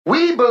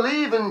We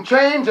believe in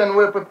change and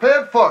we're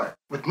prepared for it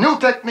with new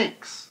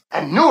techniques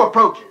and new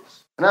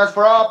approaches. And as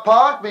for our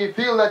part, we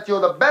feel that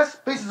you're the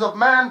best pieces of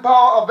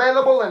manpower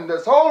available in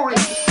this whole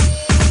region.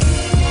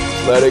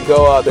 Let it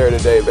go out there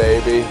today,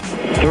 baby.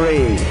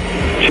 3,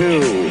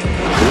 2, 1.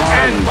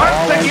 And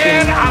once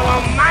again, our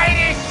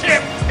mighty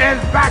ship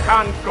is back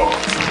on course.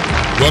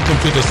 Welcome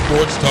to the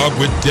Sports Talk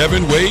with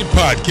Devin Wade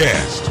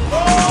podcast.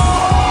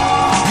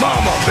 Oh!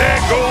 Mama, there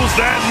goes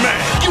that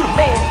man. You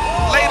roll.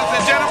 Ladies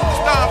and gentlemen, the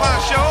star of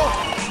our show.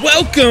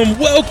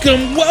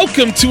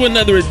 Welcome to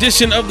another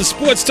edition of the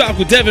Sports Talk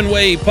with Devin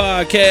Wade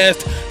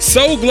podcast.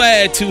 So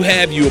glad to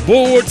have you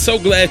aboard. So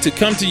glad to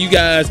come to you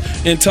guys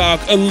and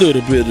talk a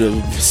little bit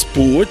of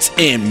sports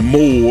and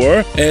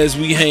more as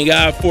we hang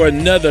out for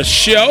another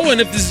show. And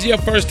if this is your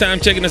first time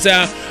checking us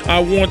out, I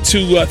want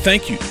to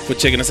thank you for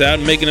checking us out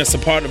and making us a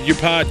part of your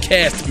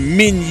podcast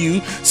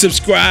menu.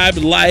 Subscribe,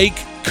 like,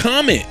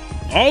 comment.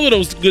 All of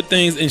those good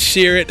things, and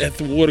share it at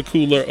the water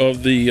cooler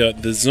of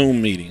the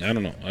Zoom meeting. I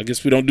don't know. I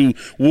guess we don't do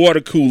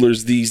water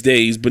coolers these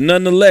days. But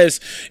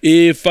nonetheless,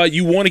 if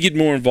you want to get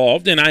more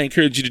involved, and I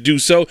encourage you to do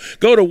so,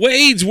 go to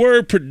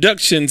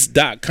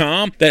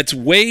wadeswordproductions.com. That's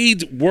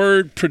Wade's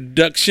Word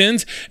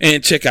Productions.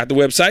 And check out the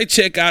website.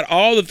 Check out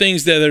all the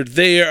things that are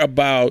there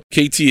about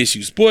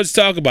KTSU Sports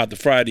Talk, about the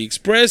Friday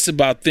Express,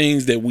 about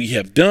things that we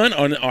have done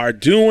or are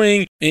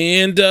doing.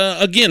 And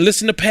again,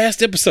 listen to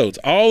past episodes.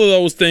 All of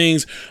those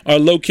things are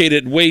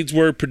located at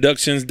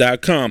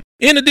wadeswordproductions.com.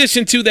 In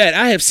addition to that,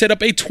 I have set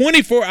up a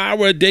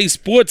 24-hour-a-day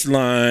sports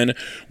line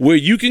where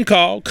you can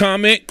call,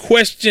 comment,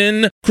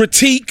 question,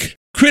 critique,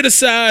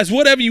 criticize,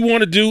 whatever you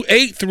want to do.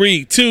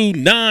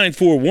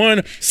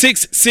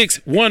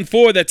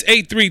 832-941-6614. That's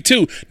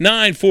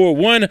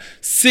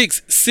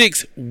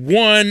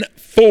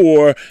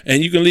 832-941-6614.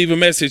 And you can leave a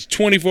message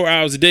 24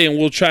 hours a day, and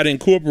we'll try to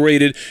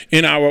incorporate it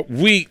in our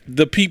We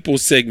the People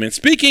segment.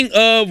 Speaking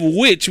of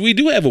which, we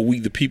do have a We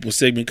the People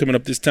segment coming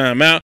up this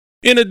time out.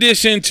 In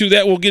addition to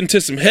that, we'll get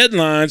into some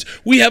headlines.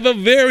 We have a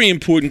very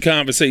important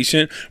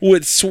conversation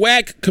with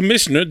SWAC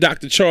Commissioner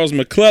Dr. Charles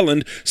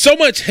McClelland. So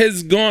much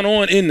has gone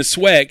on in the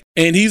SWAC,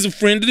 and he's a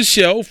friend of the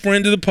show,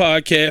 friend of the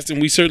podcast,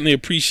 and we certainly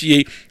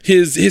appreciate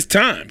his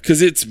time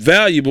because it's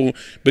valuable,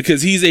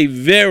 because he's a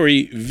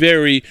very,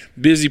 very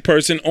busy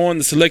person on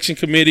the selection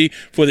committee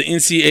for the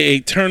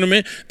NCAA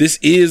tournament. This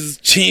is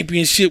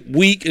championship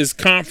week as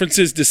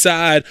conferences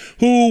decide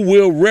who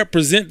will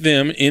represent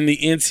them in the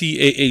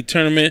NCAA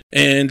tournament,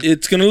 and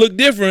it's going to look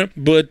different,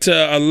 but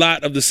a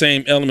lot of the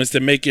same elements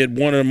that make it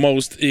one of the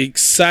most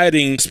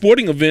exciting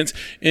sporting events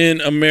in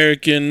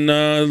American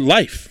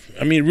life.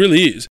 I mean, it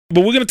really is.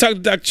 But we're going to talk to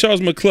Dr. Charles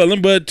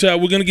McClelland, but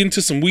we're going to get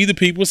into some We the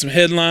People, some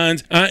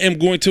headlines. I am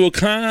going to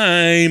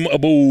climb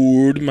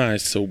aboard my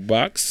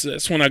soapbox.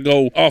 That's when I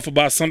go off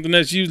about something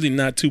that's usually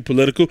not too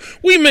political.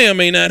 We may or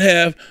may not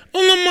have a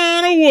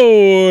Lamont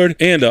Award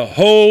and a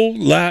whole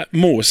lot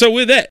more. So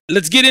with that,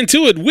 let's get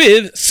into it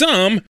with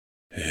some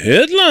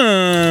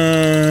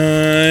headlines.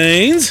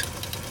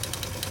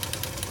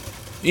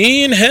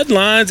 In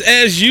headlines,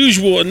 as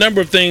usual, a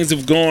number of things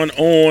have gone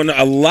on.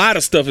 A lot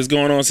of stuff has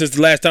gone on since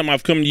the last time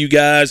I've come to you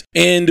guys,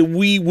 and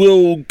we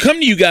will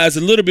come to you guys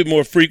a little bit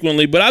more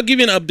frequently, but I'll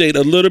give you an update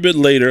a little bit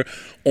later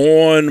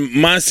on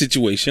my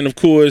situation. Of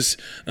course,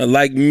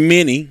 like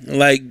many,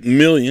 like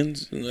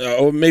millions,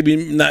 or maybe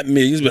not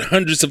millions, but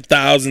hundreds of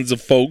thousands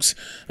of folks,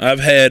 I've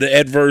had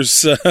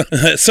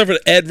suffered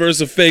adverse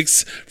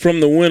effects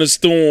from the winter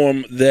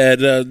storm that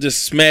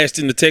just smashed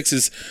into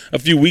Texas a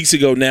few weeks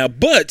ago now.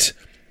 But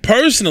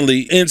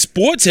personally, in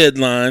sports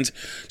headlines,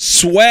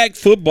 SWAC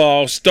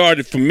football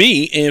started for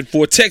me and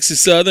for Texas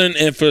Southern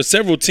and for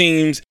several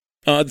teams,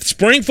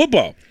 spring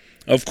football.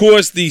 Of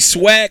course, the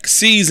SWAC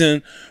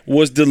season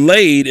was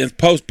delayed and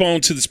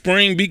postponed to the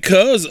spring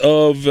because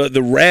of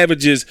the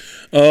ravages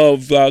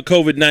of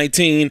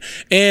COVID-19.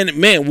 And,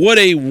 man, what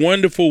a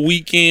wonderful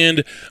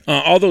weekend.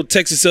 Although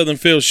Texas Southern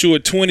fell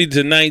short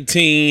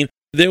 20-19,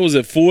 there was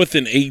a 4th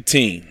and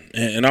 18.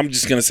 And I'm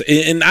just going to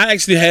say, and I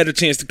actually had a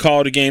chance to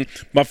call the game.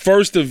 My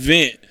first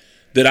event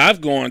that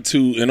I've gone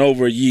to in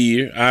over a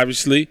year,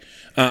 obviously.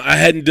 I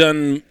hadn't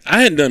done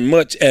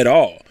much at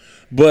all.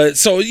 But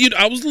so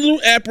I was a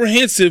little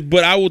apprehensive,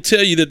 but I will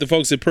tell you that the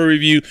folks at Prairie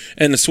View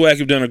and the SWAC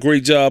have done a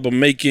great job of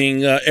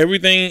making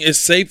everything as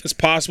safe as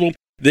possible.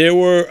 There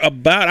were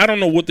about, I don't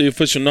know what the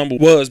official number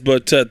was,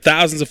 but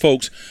thousands of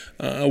folks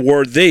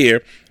were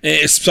there.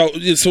 And so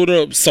it's sort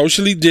of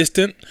socially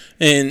distant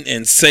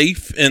and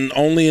safe, and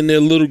only in their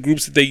little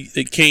groups that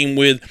they came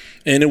with.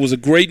 And it was a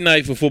great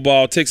night for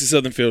football. Texas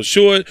Southern fell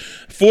short.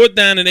 4th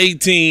down and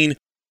 18.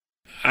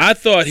 I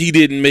thought he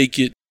didn't make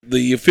it.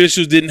 The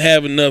officials didn't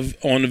have enough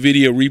on the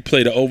video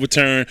replay to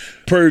overturn.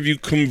 Prairie View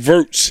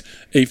converts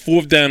a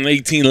 4th down and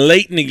 18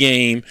 late in the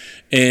game,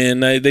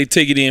 and they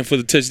take it in for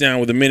the touchdown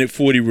with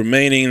 1:40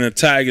 remaining, and the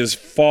Tigers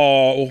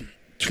fall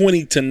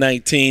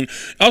 20-19.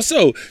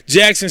 Also,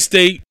 Jackson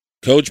State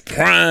Coach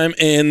Prime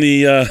and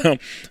the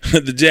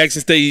the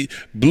Jackson State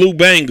Blue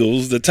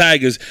Bengals, the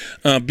Tigers,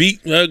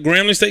 beat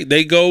Grambling State.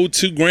 They go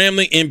to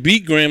Grambling and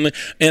beat Grambling.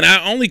 And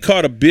I only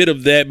caught a bit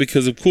of that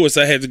because, of course,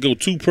 I had to go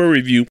to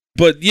Prairie View.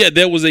 But, yeah,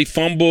 there was a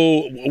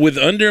fumble with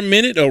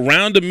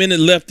around a minute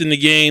left in the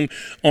game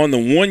on the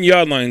 1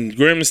 yard line.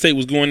 Grambling State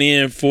was going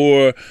in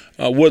for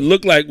what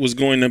looked like was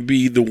going to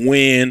be the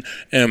win.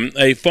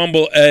 A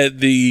fumble at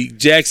the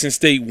Jackson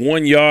State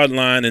 1 yard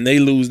line, and they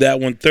lose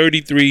that one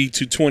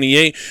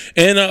 33-28.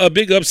 And a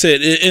big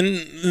upset.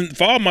 And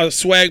for all my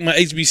swag, my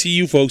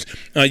HBCU folks,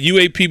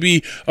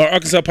 UAPB,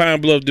 Arkansas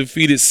Pine Bluff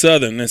defeated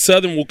Southern. And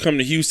Southern will come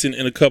to Houston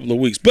in a couple of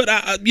weeks. But,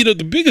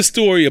 the biggest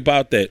story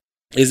about that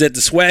is that the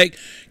SWAC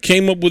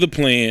came up with a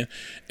plan,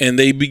 and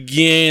they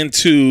began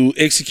to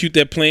execute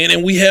that plan,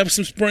 and we have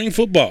some spring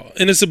football.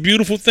 And it's a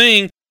beautiful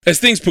thing as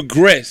things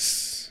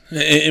progress.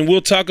 And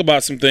we'll talk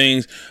about some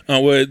things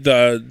with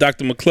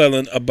Dr.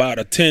 McClellan about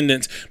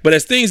attendance. But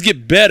as things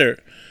get better,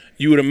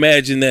 you would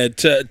imagine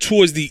that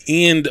towards the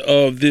end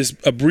of this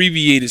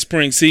abbreviated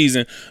spring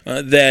season,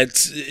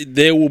 that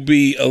there will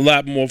be a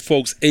lot more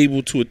folks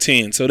able to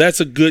attend. So that's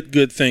a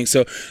good thing.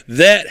 So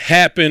that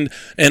happened,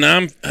 and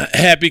I'm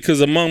happy because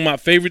among my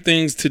favorite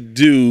things to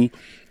do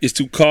is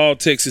to call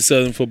Texas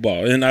Southern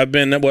football. And I've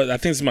been, I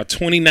think it's my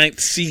 29th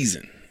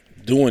season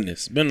doing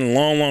this. It's been a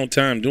long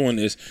time doing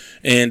this,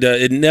 and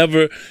it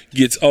never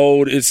gets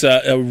old. It's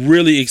a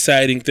really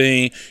exciting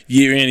thing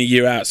year in and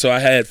year out. So I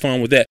had fun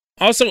with that.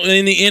 Also,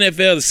 in the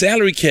NFL, the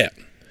salary cap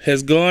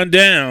has gone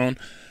down.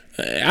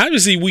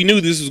 Obviously, we knew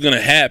this was going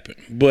to happen,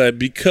 but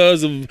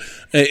because of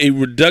a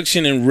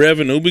reduction in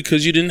revenue,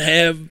 because you didn't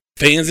have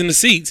fans in the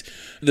seats,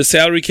 the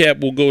salary cap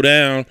will go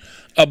down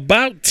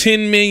about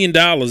 $10 million,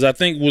 I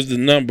think was the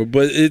number.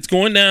 But it's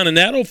going down, and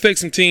that'll affect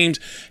some teams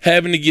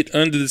having to get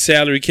under the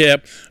salary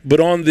cap. But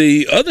on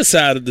the other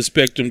side of the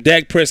spectrum,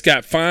 Dak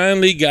Prescott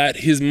finally got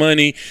his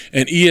money,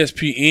 and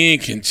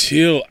ESPN can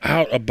chill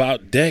out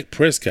about Dak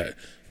Prescott.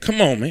 Come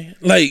on, man.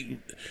 Like,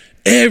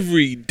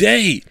 every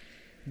day,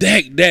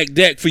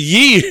 Dak. For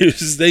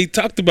years, they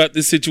talked about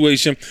this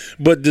situation,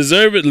 but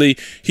deservedly,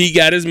 he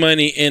got his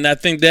money. And I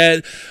think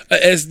that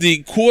as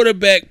the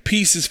quarterback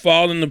pieces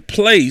fall into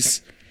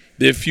place,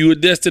 there are fewer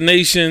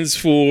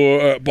destinations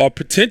or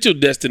potential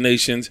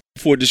destinations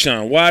for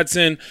Deshaun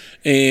Watson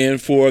and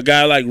for a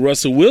guy like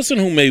Russell Wilson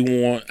who may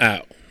want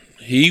out.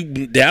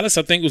 Dallas,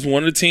 I think, was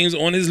one of the teams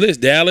on his list.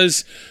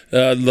 Dallas,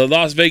 the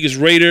Las Vegas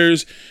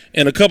Raiders,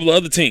 and a couple of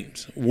other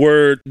teams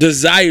were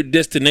desired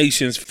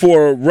destinations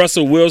for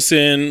Russell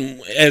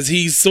Wilson, as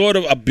he's sort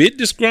of a bit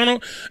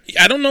disgruntled.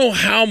 I don't know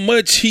how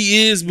much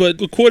he is, but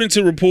according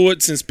to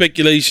reports and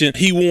speculation,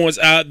 he wants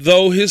out,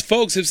 though his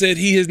folks have said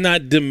he has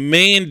not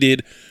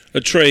demanded a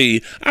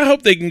trade. I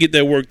hope they can get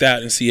that worked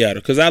out in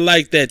Seattle, because I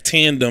like that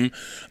tandem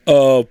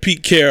of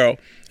Pete Carroll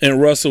and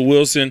Russell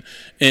Wilson,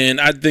 and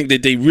I think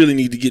that they really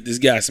need to get this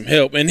guy some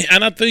help. And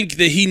I think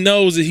that he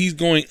knows that he's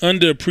going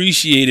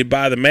underappreciated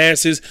by the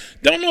masses.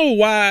 Don't know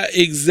why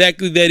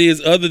exactly that is,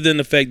 other than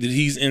the fact that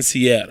he's in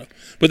Seattle.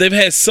 But they've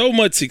had so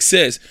much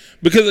success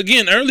because,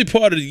 again, early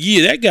part of the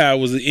year, that guy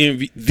was the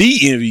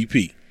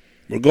MVP.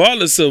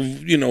 Regardless of,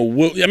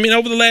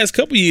 over the last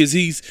couple of years,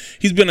 he's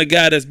been a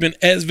guy that's been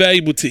as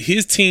valuable to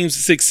his team's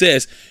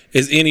success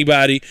as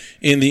anybody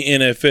in the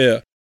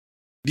NFL.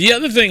 The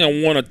other thing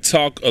I want to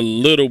talk a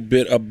little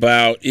bit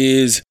about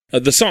is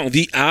the song,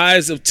 The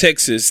Eyes of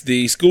Texas,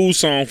 the school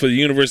song for the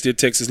University of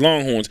Texas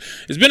Longhorns.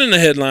 It's been in the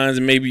headlines,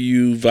 and maybe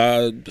you've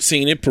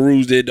seen it,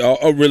 perused it,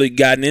 or really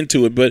gotten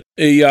into it. But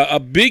a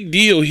big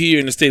deal here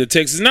in the state of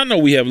Texas. And I know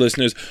we have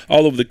listeners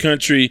all over the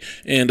country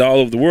and all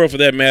over the world for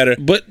that matter.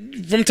 But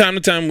from time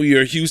to time, we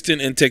are Houston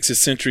and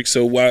Texas-centric.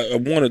 So I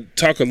want to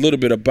talk a little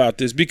bit about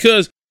this,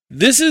 because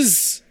this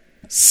is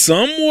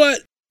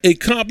somewhat a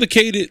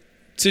complicated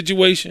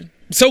situation.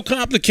 So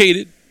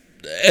complicated,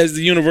 as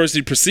the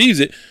university perceives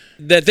it,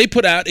 that they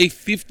put out a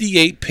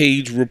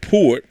 58-page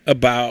report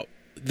about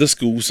the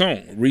school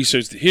song.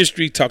 Researched the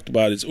history, talked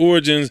about its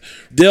origins,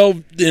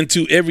 delved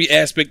into every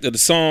aspect of the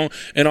song,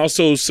 and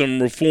also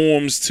some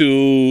reforms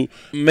to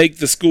make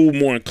the school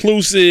more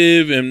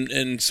inclusive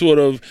and sort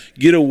of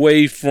get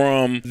away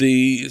from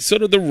the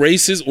sort of the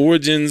racist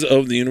origins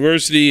of the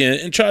university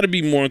and try to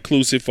be more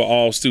inclusive for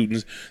all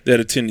students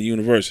that attend the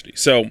university.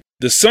 So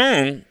the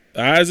song,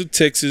 Eyes of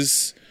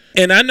Texas.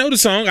 And I know the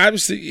song,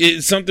 obviously,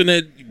 it's something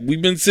that we've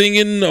been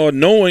singing or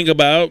knowing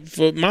about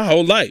for my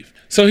whole life.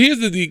 So here's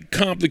the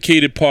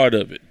complicated part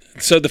of it.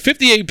 So the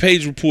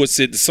 58-page report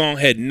said the song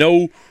had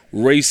no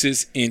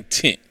racist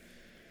intent.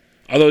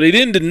 Although they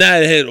didn't deny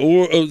it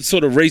had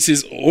sort of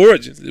racist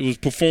origins. It was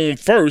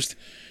performed first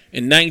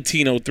in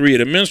 1903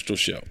 at a minstrel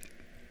show.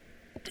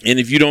 And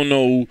if you don't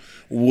know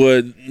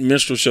what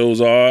minstrel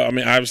shows are,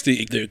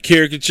 obviously they're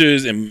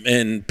caricatures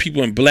and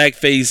people in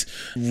blackface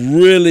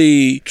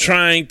really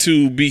trying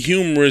to be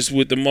humorous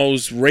with the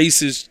most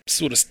racist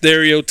sort of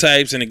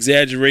stereotypes and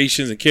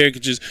exaggerations and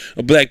caricatures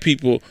of black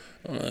people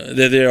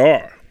that there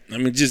are. I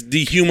mean, just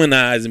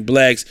dehumanizing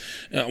blacks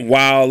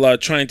while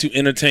trying to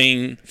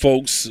entertain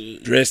folks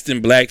dressed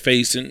in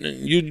blackface.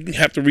 And you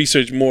have to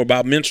research more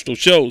about minstrel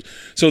shows.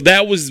 So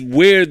that was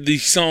where the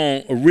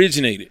song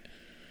originated.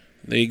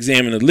 They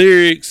examined the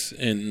lyrics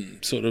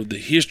and sort of the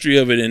history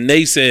of it, and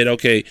they said,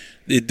 okay,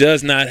 it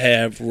does not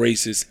have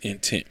racist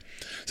intent.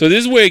 So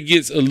this is where it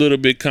gets a little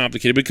bit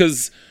complicated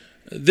because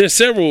there's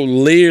several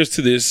layers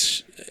to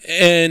this,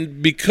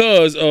 and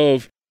because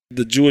of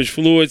the George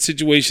Floyd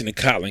situation and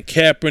Colin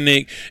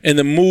Kaepernick and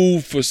the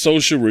move for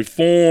social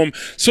reform,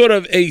 sort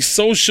of a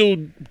social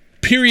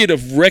period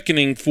of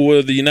reckoning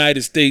for the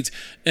United States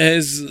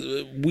as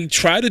we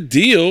try to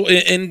deal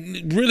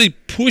and really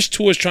push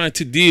towards trying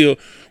to deal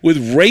with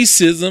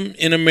racism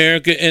in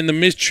America and the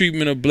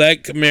mistreatment of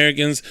black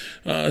Americans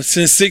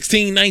since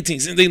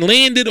 1619, since they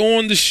landed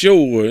on the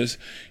shores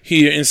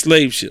here in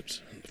slave ships.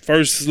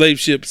 First slave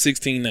ship,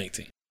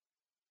 1619.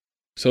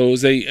 So it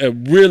was a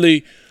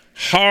really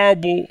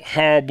horrible,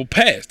 horrible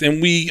past.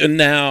 And we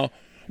know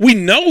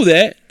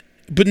that,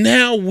 but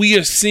now we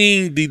are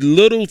seeing the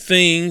little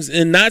things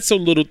and not so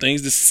little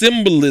things, the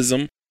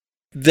symbolism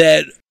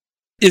that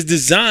is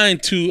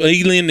designed to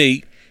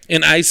alienate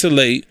and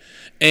isolate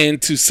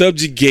and to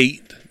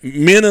subjugate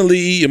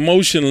mentally,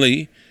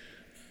 emotionally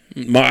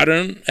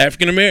modern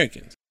African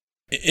Americans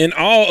and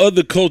all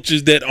other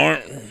cultures that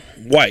aren't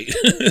white.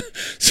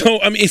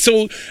 So I mean,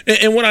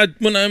 and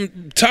when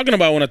I'm talking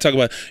about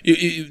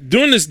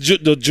during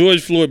the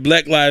George Floyd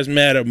Black Lives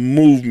Matter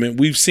movement,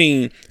 we've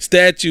seen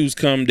statues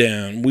come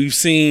down, we've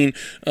seen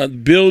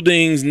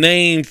buildings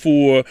named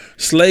for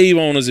slave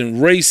owners and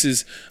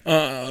races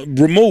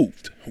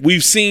removed.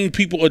 We've seen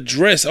people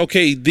address,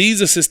 okay,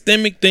 these are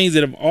systemic things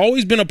that have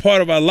always been a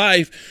part of our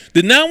life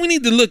that now we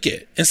need to look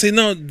at and say,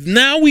 no,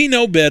 now we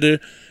know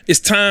better. It's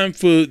time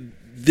for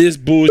this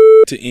bullshit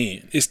to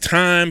end. It's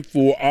time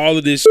for all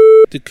of this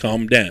to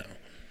come down.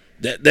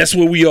 That's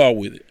where we are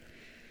with it.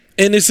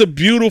 And it's a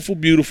beautiful,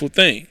 beautiful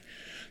thing.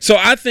 So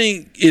I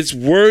think it's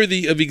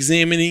worthy of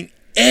examining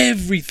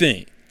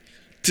everything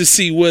to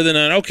see whether or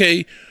not,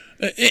 okay,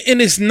 and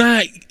it's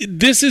not,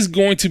 this is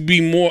going to be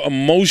more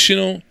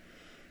emotional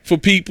for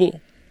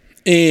people,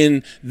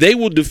 and they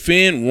will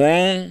defend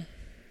wrong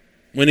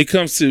when it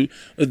comes to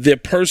their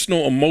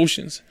personal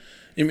emotions.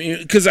 I mean,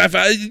 because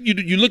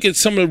you look at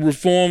some of the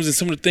reforms and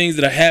some of the things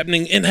that are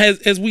happening, and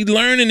as we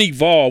learn and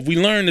evolve, we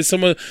learn that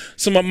some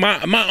of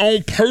my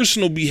own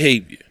personal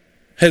behavior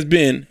has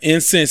been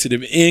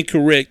insensitive,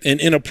 incorrect,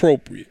 and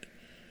inappropriate.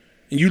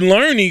 And you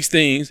learn these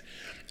things,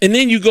 and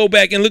then you go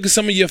back and look at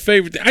some of your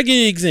favorite things. I give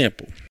you an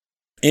example,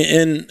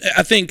 and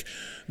I think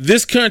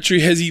this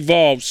country has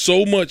evolved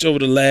so much over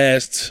the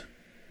last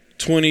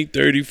 20,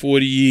 30,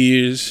 40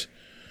 years,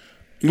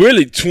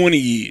 really 20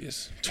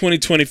 years, 20,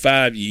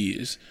 25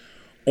 years,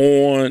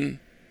 on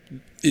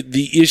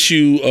the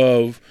issue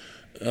of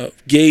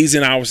gays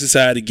in our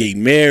society, gay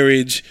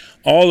marriage,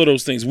 all of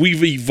those things.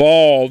 We've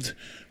evolved.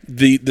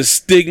 The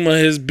stigma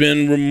has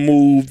been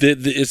removed.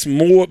 It's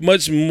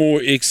much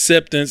more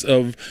acceptance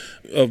of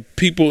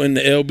people in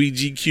the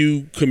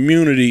LGBTQ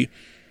community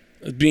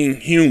as being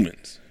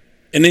humans.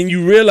 And then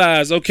you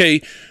realize,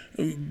 okay,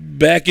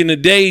 back in the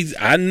days,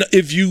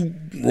 if you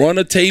run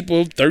a tape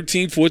of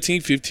 13,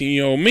 14,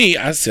 15-year-old me,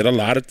 I said a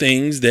lot of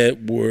things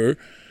that were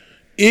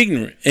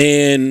ignorant,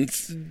 and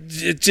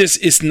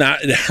it's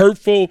not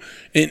hurtful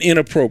and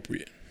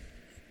inappropriate.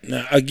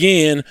 Now,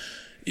 again,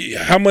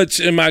 how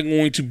much am I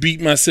going to beat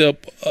myself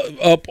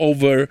up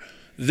over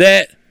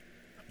that?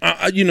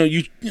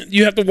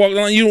 You have to walk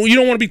along. You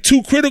don't want to be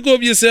too critical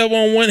of yourself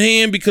on one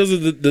hand because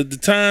of the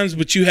times,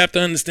 but you have to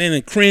understand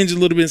and cringe a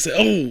little bit and say,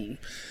 oh,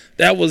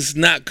 that was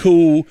not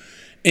cool,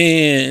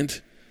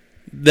 and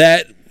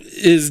that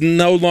is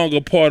no longer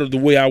part of the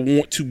way I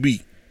want to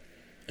be.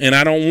 And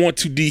I don't want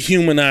to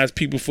dehumanize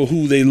people for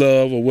who they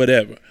love or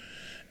whatever.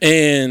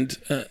 And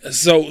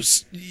so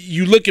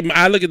I look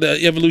at the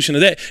evolution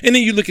of that, and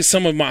then you look at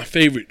some of my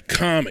favorite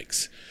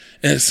comics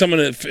and some of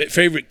the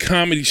favorite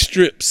comedy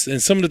strips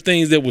and some of the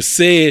things that were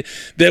said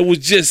that was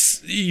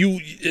just you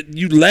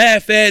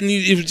laugh at, and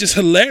it was just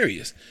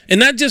hilarious. And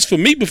not just for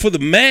me, but for the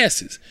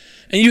masses.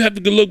 And you have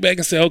to look back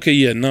and say, okay,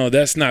 yeah, no,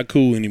 that's not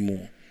cool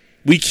anymore.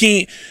 We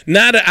can't,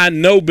 now that I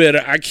know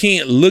better, I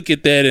can't look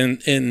at that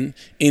and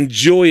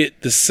enjoy it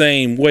the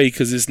same way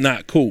because it's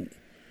not cool.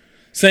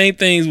 Same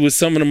things with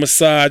some of the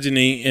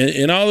misogyny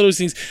and all of those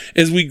things.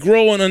 As we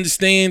grow and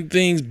understand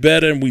things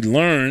better and we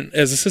learn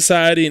as a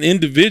society and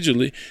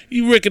individually,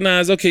 you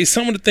recognize, okay,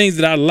 some of the things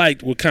that I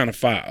liked were kind of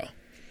foul.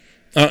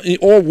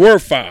 Or were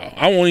foul.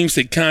 I won't even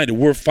say kind of,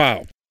 were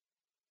foul.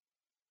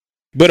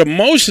 But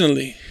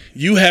emotionally,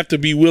 you have to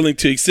be willing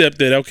to accept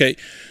that, okay,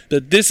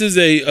 that this is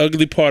a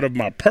ugly part of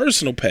my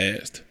personal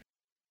past.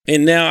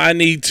 And now I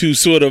need to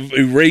sort of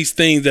erase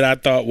things that I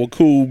thought were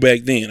cool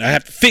back then. I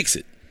have to fix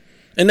it.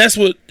 And that's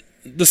what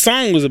the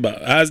song was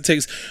about.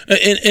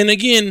 And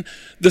again,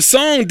 the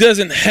song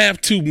doesn't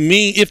have to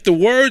mean, if the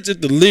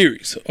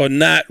lyrics are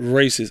not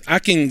racist, I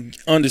can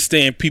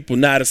understand people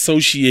not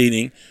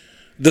associating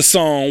the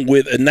song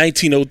with a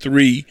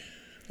 1903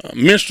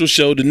 minstrel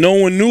show that no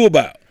one knew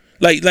about.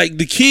 Like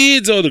the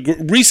kids or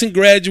the recent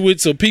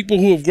graduates or people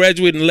who have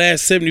graduated in the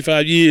last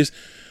 75 years,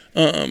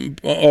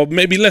 or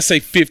maybe let's say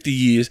 50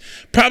 years,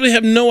 probably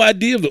have no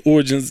idea of the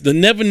origins. They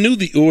never knew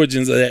the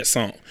origins of that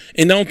song,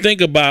 and don't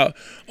think about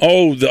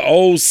the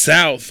old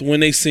South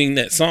when they sing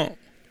that song.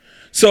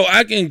 So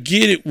I can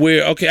get it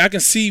where, okay, I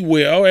can see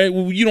where, all right,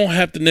 well, you don't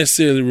have to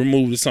necessarily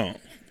remove the song.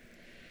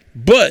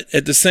 But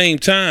at the same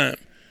time,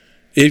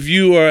 if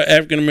you are an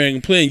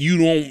African-American player and you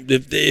don't,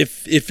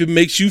 if it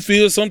makes you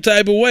feel some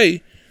type of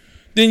way,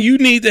 then you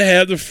need to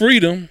have the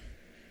freedom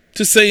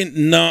to say,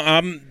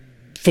 no,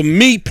 for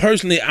me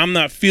personally, I'm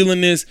not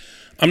feeling this.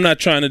 I'm not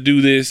trying to do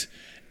this,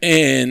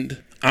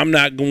 and I'm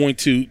not going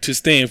to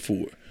stand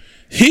for it.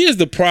 Here's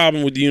the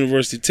problem with the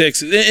University of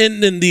Texas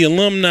and the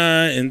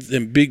alumni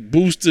and big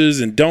boosters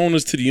and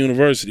donors to the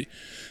university.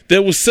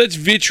 There was such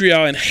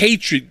vitriol and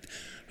hatred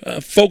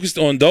focused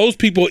on those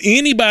people,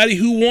 anybody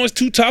who wants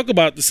to talk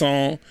about the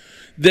song,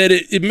 that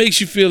it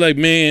makes you feel like,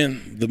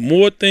 man, the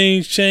more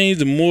things change,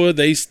 the more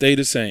they stay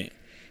the same.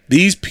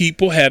 These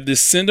people have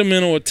this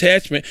sentimental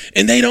attachment,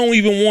 and they don't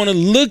even want to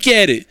look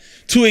at it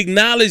to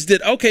acknowledge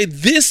that, okay,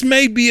 this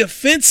may be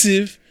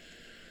offensive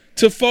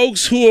to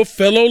folks who are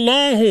fellow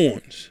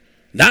Longhorns.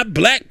 Not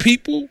black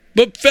people,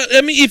 but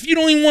if you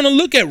don't even want to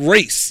look at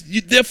race,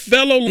 they're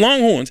fellow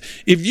Longhorns.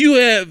 If you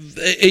have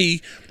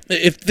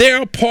if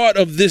they're a part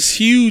of this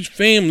huge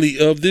family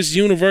of this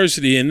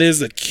university, and there's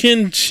a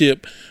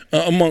kinship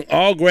among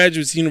all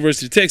graduates of the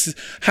University of Texas,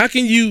 how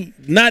can you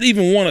not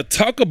even want to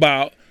talk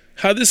about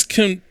how this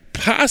can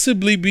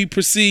possibly be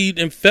perceived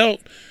and felt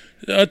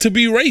to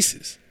be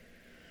racist?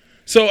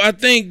 So I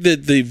think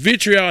that the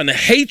vitriol and the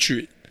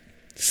hatred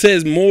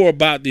says more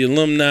about the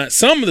alumni,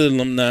 some of the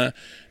alumni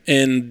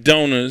and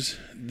donors,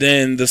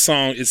 than the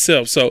song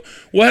itself. So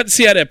we'll have to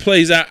see how that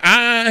plays out.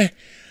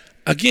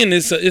 Again,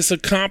 it's a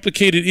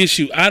complicated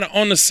issue.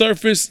 On the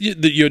surface,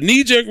 your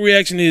knee-jerk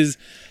reaction is,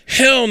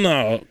 hell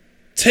no,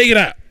 take it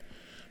out.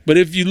 But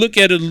if you look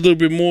at it a little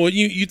bit more,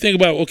 you think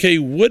about, okay,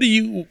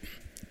 do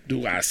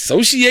I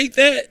associate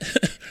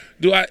that?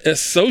 Do I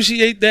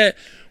associate that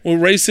with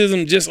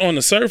racism just on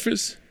the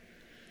surface?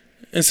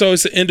 And so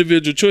it's an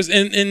individual choice,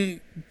 and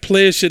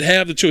players should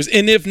have the choice.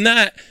 And if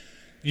not,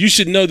 you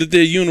should know that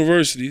there are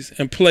universities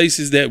and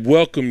places that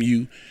welcome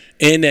you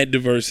and that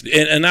diversity.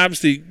 And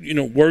obviously,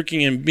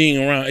 working and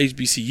being around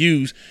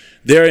HBCUs,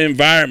 there are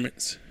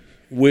environments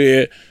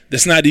where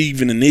that's not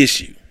even an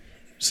issue.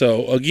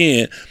 So,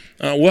 again,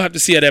 we'll have to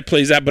see how that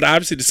plays out. But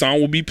obviously, the song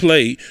will be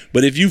played.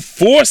 But if you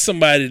force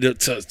somebody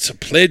to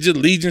pledge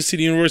allegiance to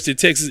the University of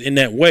Texas in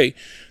that way,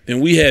 then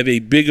we have a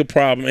bigger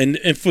problem.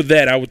 And for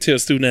that, I would tell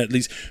students at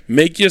least,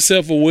 make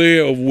yourself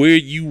aware of where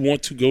you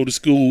want to go to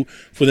school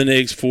for the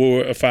next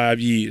 4 or 5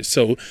 years.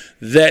 So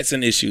that's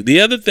an issue. The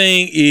other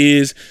thing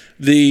is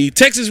the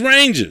Texas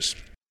Rangers.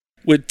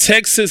 With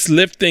Texas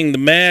lifting the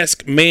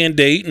mask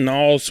mandate and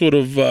all sort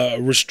of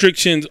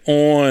restrictions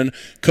on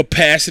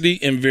capacity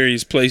in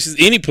various places,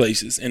 any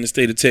places in the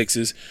state of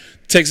Texas,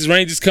 Texas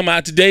Rangers come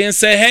out today and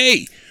say,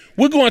 hey,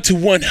 we're going to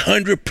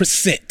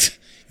 100%.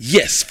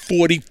 Yes,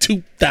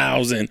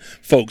 42,000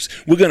 folks.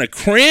 We're going to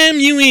cram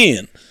you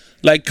in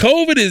like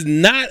COVID is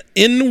not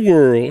in the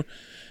world,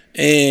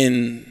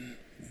 and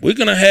we're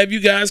going to have you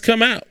guys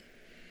come out.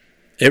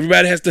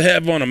 Everybody has to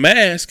have on a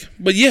mask,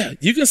 but yeah,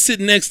 you can sit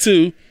next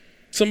to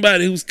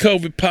somebody who's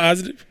COVID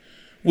positive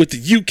with the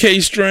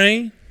UK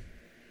strain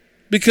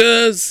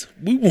because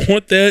we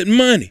want that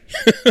money.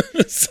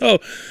 So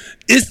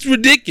it's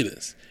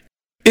ridiculous.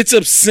 It's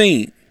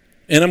obscene.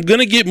 And I'm going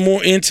to get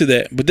more into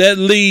that, but that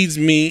leads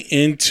me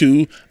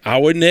into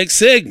our next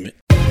segment.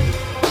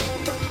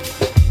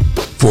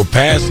 For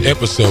past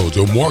episodes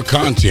or more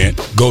content,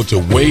 go to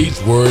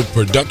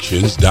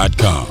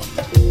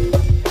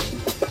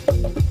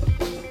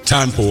wadeswordproductions.com.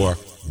 Time for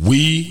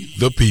We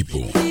the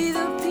People.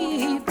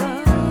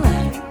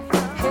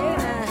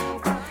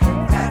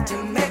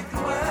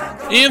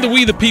 In the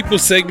We the People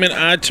segment,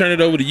 I turn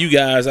it over to you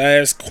guys. I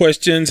ask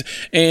questions,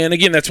 and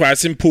again, that's why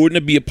it's important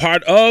to be a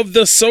part of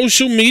the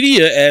social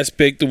media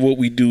aspect of what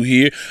we do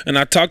here. And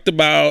I talked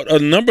about a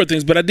number of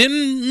things, but I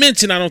didn't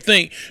mention, I don't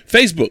think,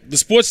 Facebook. The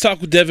Sports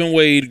Talk with Devin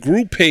Wade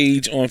group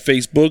page on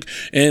Facebook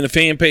and the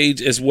fan page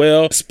as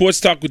well. Sports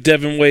Talk with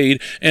Devin Wade,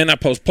 and I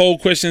post poll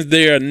questions.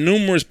 There are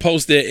numerous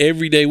posts there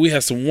every day. We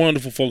have some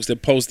wonderful folks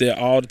that post there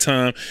all the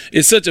time.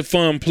 It's such a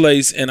fun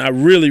place, and I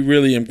really,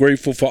 really am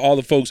grateful for all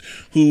the folks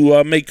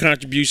who make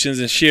contributions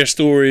and share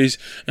stories,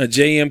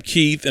 JM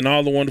Keith and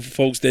all the wonderful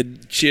folks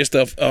that share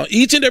stuff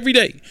each and every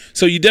day.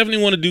 So you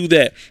definitely want to do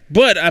that.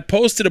 But I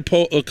posted a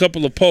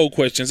couple of poll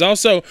questions.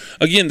 Also,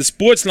 again, the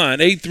sports line,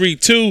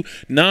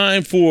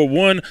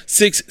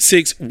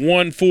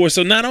 832-941-6614.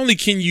 So not only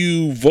can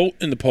you vote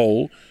in the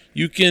poll,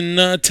 you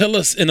can tell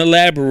us and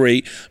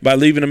elaborate by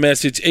leaving a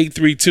message,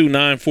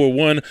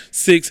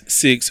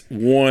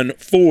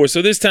 832-941-6614.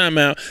 So this time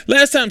out,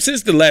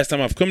 since the last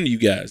time I've come to you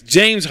guys,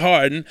 James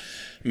Harden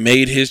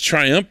made his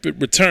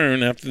triumphant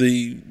return after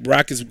the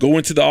Rockets go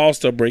into the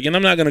All-Star break. And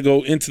I'm not going to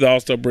go into the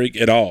All-Star break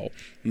at all.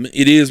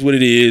 It is what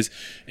it is,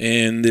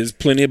 and there's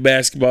plenty of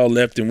basketball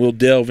left, and we'll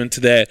delve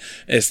into that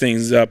as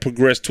things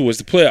progress towards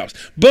the playoffs.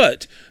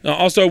 But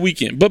All-Star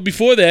weekend. But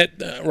before that,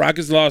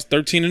 Rockets lost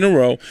 13 in a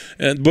row,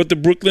 but the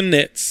Brooklyn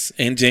Nets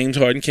and James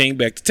Harden came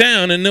back to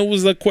town, and there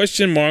was a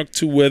question mark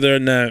to whether or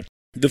not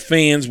the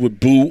fans would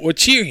boo or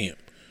cheer him.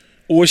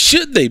 Or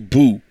should they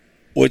boo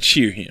or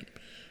cheer him?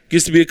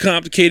 Gets to be a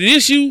complicated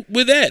issue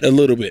with that a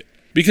little bit,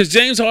 because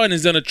James Harden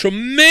has done a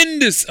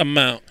tremendous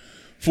amount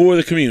for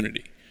the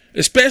community,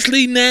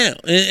 especially now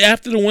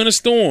after the winter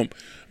storm,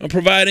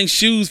 providing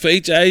shoes for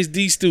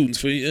HISD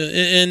students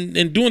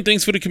and doing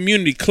things for the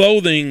community,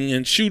 clothing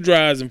and shoe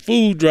drives and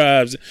food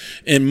drives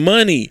and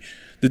money.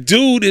 The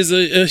dude is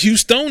a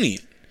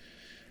Houstonian.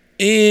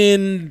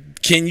 And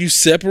can you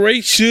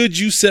separate? Should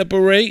you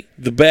separate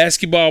the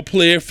basketball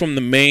player from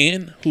the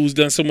man who's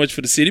done so much for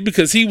the city?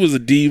 Because he was a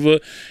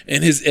diva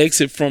and his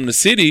exit from the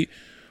city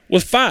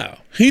was foul.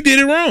 He did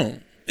it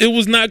wrong. It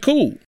was not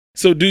cool.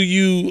 So do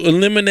you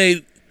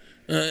eliminate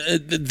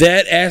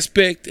that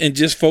aspect and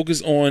just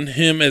focus on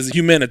him as a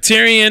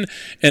humanitarian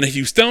and a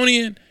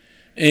Houstonian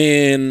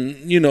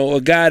and,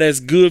 a guy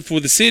that's good for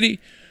the city?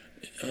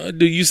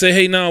 Do you say,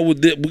 hey, no, we're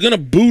going to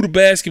boo the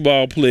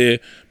basketball player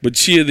but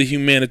cheer the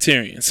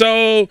humanitarian?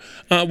 So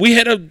we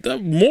had a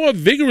more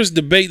vigorous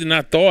debate than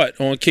I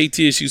thought on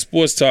KTSU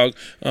Sports Talk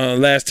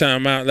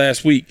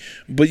last week.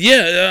 But,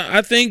 yeah,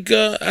 I think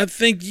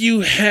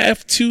you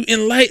have to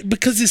enlighten,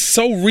 because it's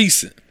so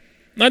recent.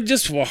 Not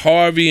just for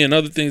Harvey and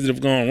other things that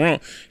have gone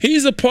wrong.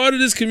 He's a part of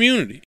this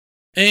community.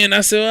 And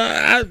I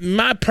said,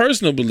 my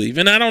personal belief,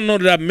 and I don't know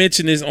that I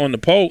mentioned this on the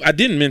poll. I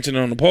didn't mention it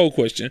on the poll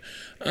question.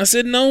 I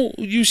said, no,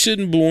 you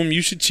shouldn't boo him.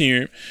 You should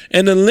cheer him.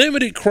 And the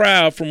limited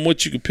crowd, from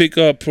what you could pick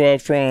up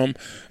from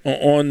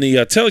on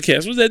the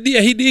telecast, was that,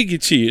 yeah, he did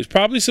get cheers.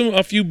 Probably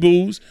a few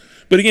boos.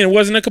 But again, it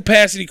wasn't a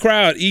capacity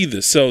crowd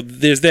either. So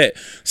there's that.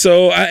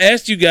 So I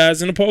asked you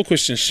guys in the poll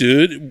question,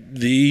 should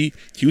the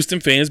Houston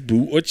fans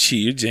boo or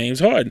cheer James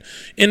Harden?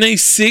 In a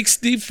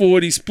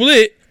 60-40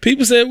 split,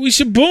 people said we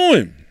should boo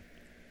him.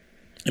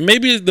 And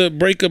maybe the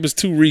breakup is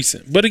too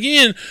recent. But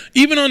again,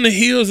 even on the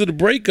heels of the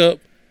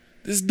breakup,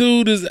 this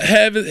dude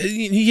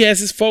he has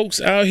his folks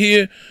out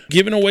here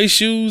giving away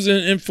shoes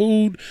and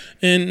food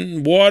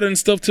and water and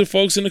stuff to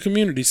folks in the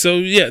community. So,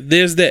 yeah,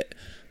 there's that.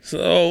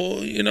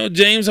 So,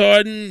 James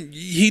Harden,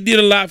 he did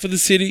a lot for the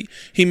city.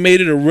 He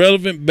made it a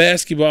relevant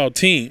basketball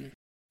team.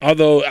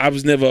 Although I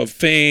was never a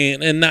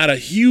fan and not a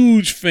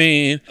huge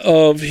fan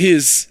of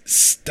his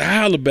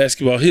style of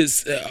basketball,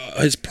 his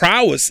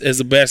prowess as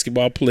a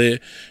basketball player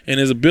and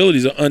his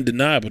abilities are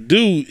undeniable.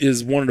 Dude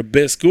is one of the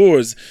best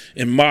scorers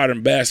in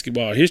modern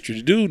basketball history.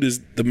 The dude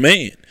is the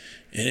man,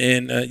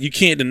 and you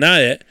can't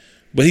deny that.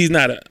 But he's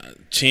not a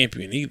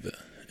champion either,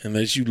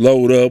 unless you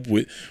load up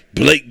with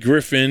Blake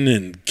Griffin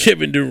and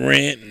Kevin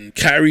Durant and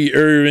Kyrie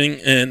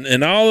Irving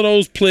and all of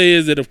those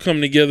players that have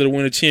come together to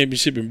win a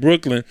championship in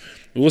Brooklyn.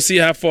 We'll see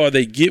how far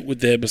they get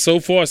with that, but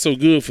so far so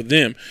good for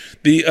them.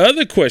 The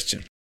other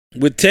question,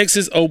 with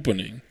Texas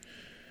opening,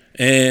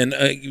 and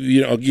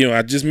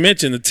I just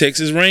mentioned the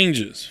Texas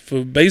Rangers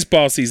for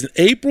baseball season,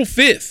 April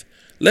 5th,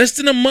 less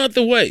than a month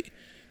away.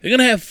 They're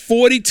gonna have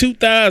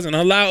 42,000,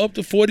 allow up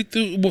to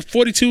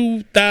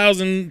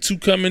 42,000 to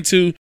come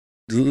into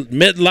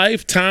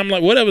MetLife, Time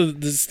Life, whatever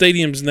the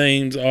stadium's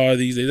names are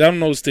these days. I don't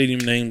know the stadium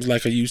names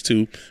like I used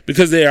to,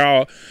 because they are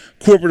all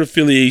corporate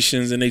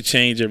affiliations and they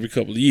change every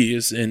couple of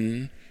years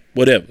and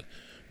whatever.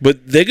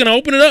 But they're going to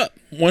open it up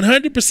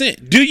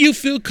 100%. Do you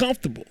feel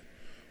comfortable?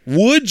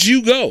 Would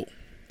you go?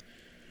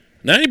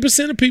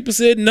 90% of people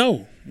said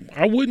no,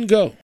 I wouldn't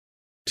go.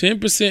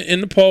 10%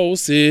 in the poll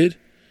said,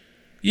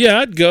 yeah,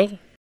 I'd go.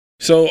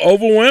 So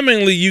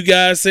overwhelmingly, you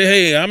guys say,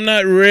 hey, I'm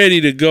not ready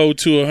to go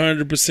to a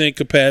 100%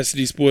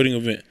 capacity sporting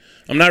event.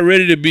 I'm not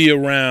ready to be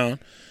around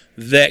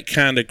that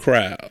kind of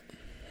crowd.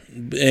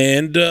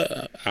 And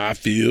I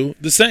feel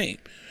the same.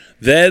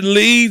 That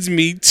leads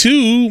me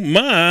to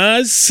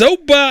my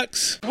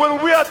soapbox.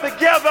 When we are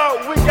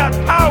together, we got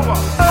power.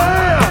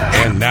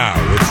 And now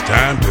it's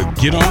time to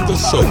get on the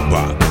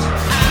soapbox.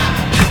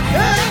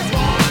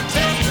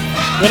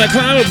 When I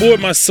climb aboard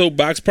my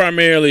soapbox,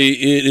 primarily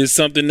it is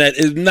something that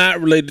is not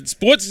related to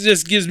sports. It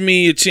just gives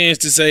me a chance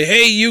to say,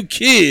 hey, you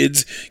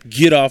kids,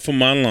 get off of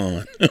my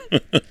lawn.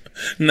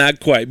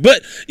 Not quite.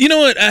 But you know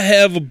what? I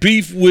have a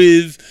beef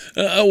with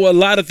a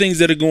lot of things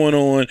that are going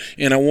on,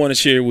 and I want to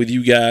share it with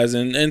you guys.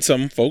 And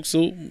some folks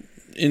will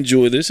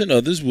enjoy this, and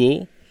others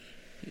will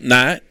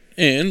not,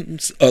 and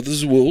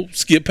others will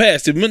skip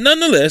past it. But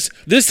nonetheless,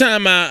 this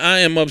time I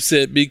am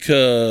upset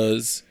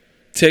because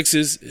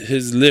Texas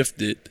has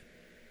lifted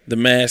the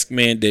mask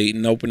mandate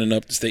and opening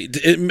up the state.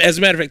 As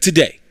a matter of fact,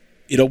 today.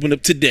 It opened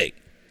up today.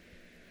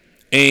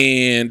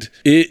 And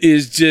it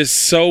is just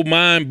so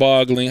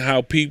mind-boggling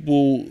how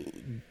people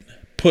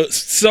put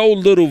so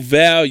little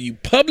value.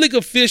 Public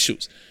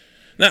officials.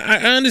 Now, I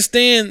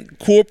understand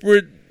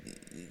corporate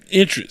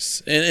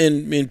interests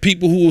and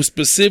people who are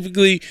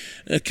specifically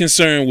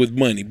concerned with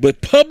money.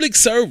 But public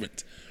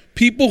servants,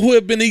 people who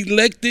have been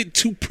elected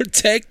to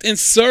protect and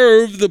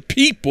serve the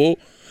people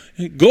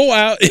go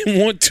out and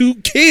want to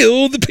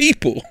kill the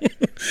people,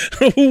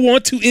 who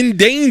want to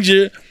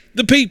endanger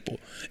the people.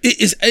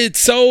 It's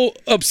so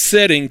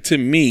upsetting to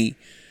me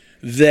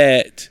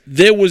that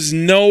there was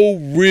no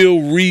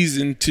real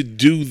reason to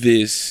do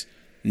this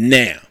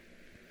now.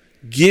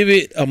 Give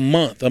it a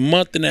month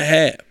and a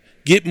half.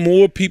 Get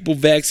more people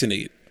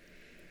vaccinated.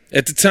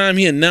 At the time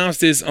he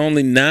announced this,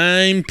 only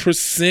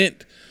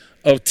 9%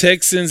 of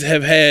Texans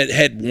have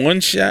had one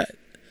shot.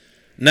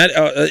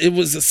 It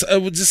was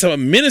just a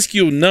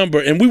minuscule number,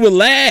 and we were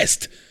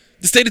last.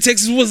 The state of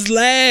Texas was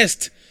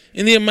last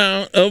in the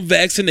amount of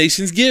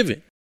vaccinations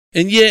given.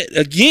 And yet,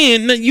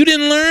 again, you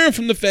didn't learn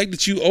from the fact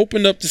that you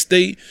opened up the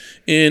state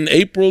in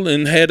April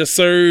and had a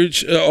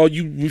surge, or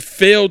you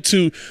failed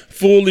to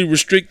fully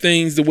restrict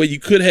things the way you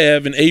could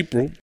have in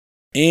April,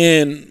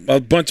 and a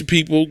bunch of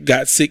people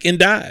got sick and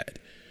died.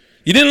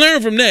 You didn't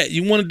learn from that.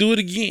 You want to do it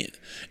again.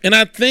 And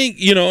I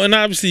think, and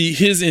obviously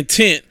his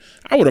intent,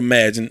 I would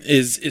imagine,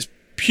 is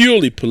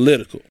purely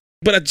political.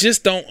 But I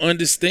just don't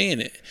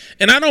understand it.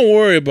 And I don't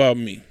worry about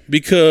me,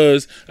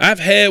 because I've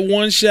had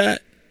one shot,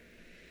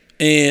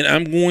 and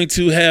I'm going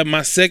to have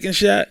my second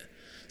shot.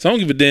 So I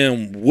don't give a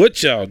damn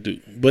what y'all do.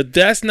 But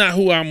that's not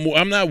who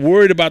I'm not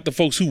worried about the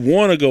folks who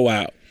want to go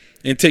out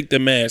and take their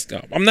mask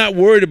off. I'm not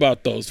worried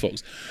about those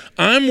folks.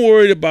 I'm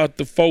worried about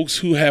the folks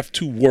who have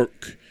to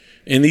work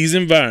in these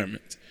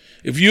environments.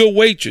 If you're a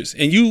waitress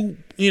and you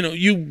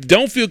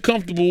don't feel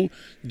comfortable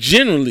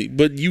generally,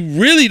 but you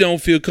really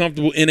don't feel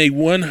comfortable in a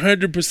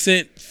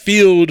 100%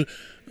 filled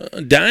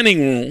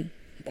dining room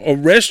or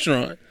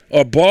restaurant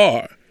or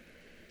bar,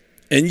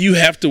 and you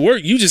have to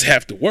work, you just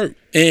have to work.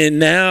 And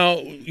now,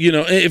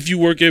 if you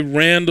work at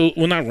Randall's,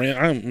 well, not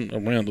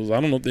Randall's,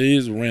 I don't know if there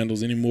is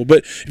Randall's anymore, but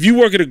if you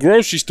work at a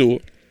grocery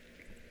store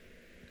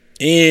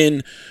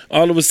and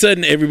all of a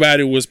sudden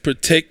everybody was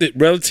protected,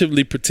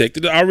 relatively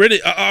protected, already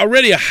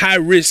a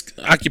high-risk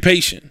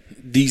occupation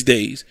these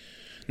days,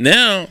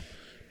 now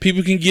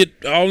people can get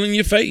all in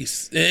your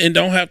face and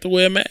don't have to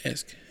wear a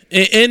mask.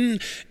 And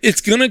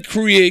it's going to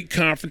create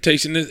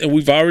confrontation. And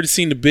we've already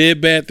seen the Bed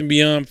Bath &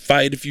 Beyond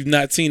fight. If you've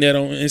not seen that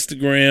on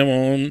Instagram,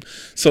 on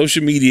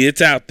social media,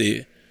 it's out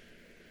there.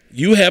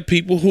 You have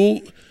people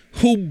who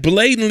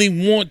blatantly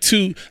want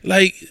to,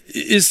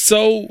 it's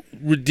so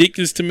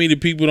ridiculous to me that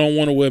people don't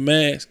want to wear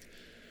masks.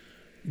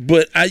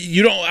 But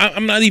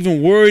I'm not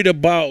even worried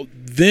about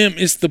them.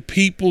 It's the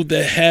people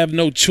that have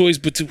no choice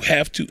but to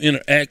have to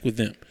interact with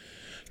them.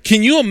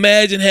 Can you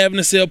imagine having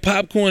to sell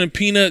popcorn and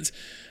peanuts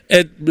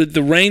at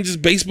the Rangers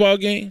baseball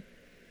game?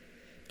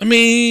 I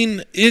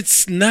mean,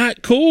 it's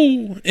not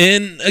cool.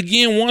 And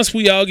again, once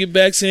we all get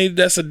vaccinated,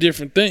 that's a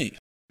different thing.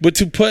 But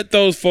to put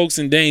those folks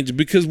in danger,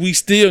 because we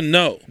still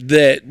know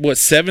that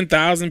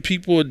 7,000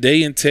 people a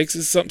day in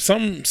Texas,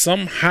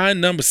 some high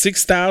number,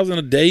 6,000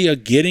 a day are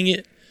getting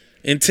it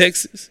in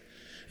Texas.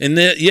 And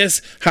that,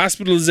 yes,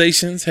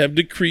 hospitalizations have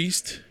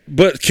decreased,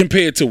 but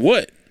compared to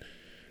what?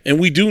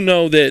 And we do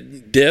know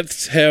that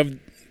deaths have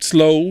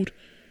slowed.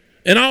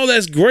 And all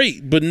that's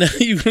great, but now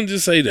you're going to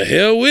just say, the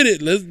hell with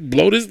it. Let's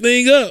blow this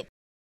thing up.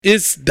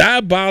 It's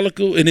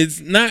diabolical, and it's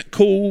not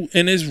cool,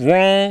 and it's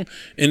wrong,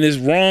 and it's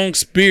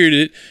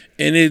wrong-spirited,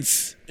 and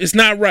it's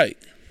not right.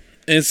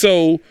 And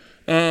so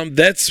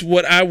that's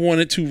what I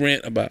wanted to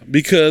rant about,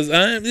 because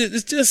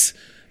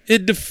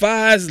it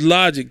defies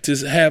logic to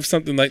have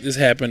something like this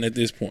happen at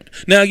this point.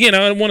 Now, again,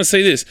 I want to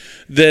say this,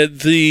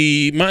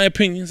 that my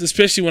opinions,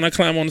 especially when I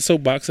climb on the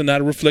soapbox, are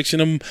not a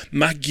reflection of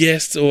my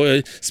guests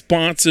or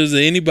sponsors or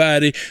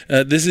anybody.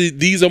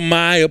 These are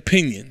my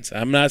opinions.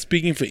 I'm not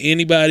speaking for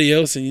anybody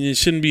else, and it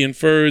shouldn't be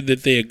inferred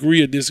that they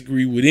agree or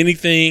disagree with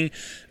anything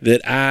that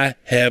I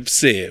have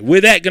said.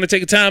 With that, going to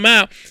take a time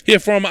out here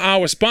from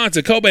our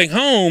sponsor, CoBank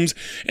Homes,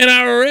 and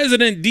our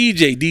resident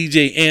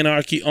DJ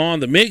Anarchy on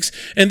the mix,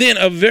 and then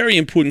a very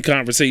important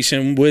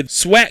conversation with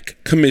SWAC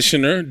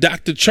Commissioner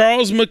Dr.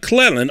 Charles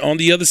McClellan on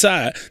the other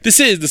side. This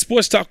is the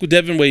Sports Talk with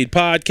Devin Wade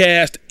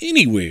podcast,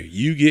 anywhere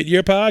you get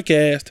your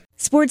podcast.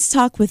 Sports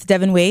Talk with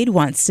Devin Wade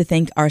wants to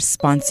thank our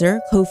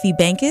sponsor, Kofi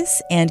Bankus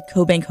and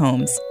CoBank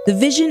Homes. The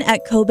vision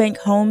at CoBank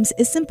Homes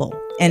is simple,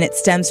 and it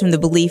stems from the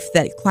belief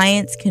that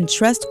clients can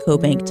trust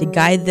CoBank to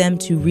guide them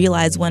to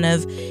realize one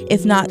of,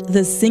 if not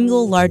the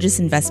single largest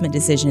investment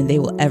decision they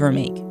will ever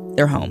make,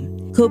 their home.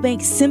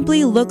 CoBank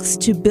simply looks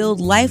to build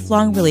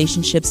lifelong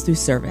relationships through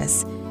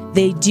service.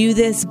 They do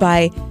this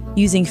by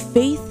using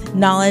faith,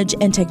 knowledge,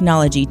 and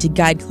technology to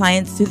guide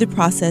clients through the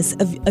process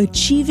of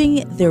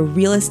achieving their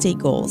real estate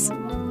goals.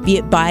 Be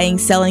it buying,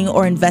 selling,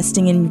 or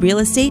investing in real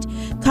estate,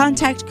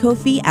 contact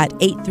Kofi at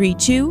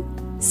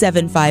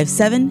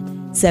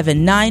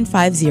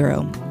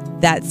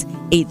 832-757-7950. That's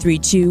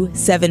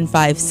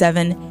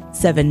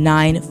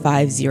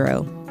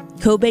 832-757-7950.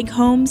 CoBank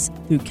Homes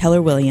through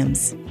Keller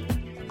Williams.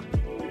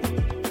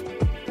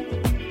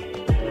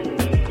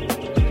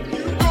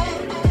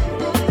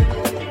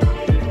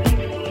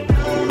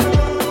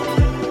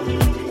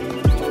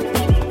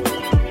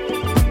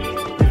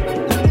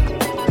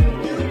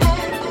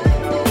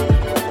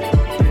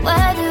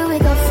 Where do we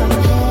go from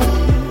here?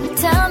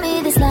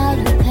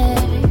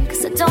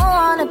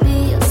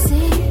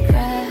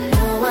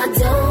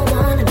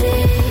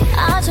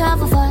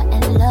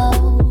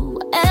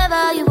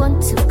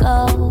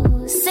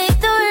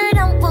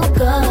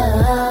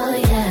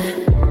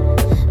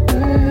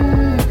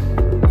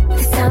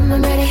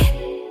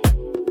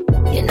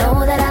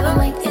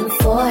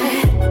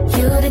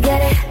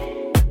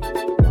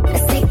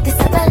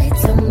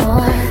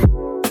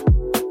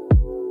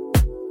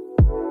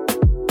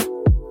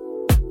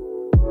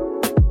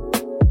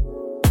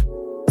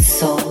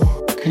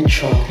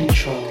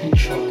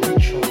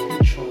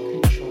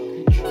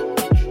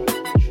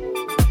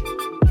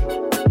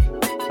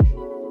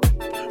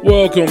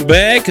 Welcome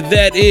back.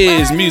 That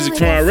is music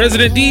from our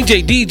resident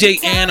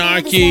DJ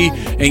Anarchy,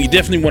 and you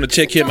definitely want to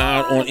check him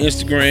out on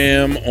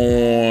Instagram,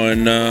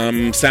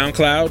 on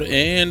SoundCloud,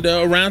 and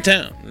around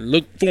town.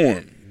 Look for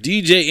him.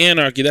 DJ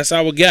Anarchy, that's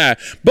our guy.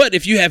 But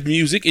if you have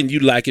music and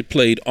you'd like it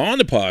played on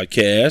the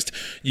podcast,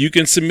 you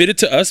can submit it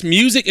to us,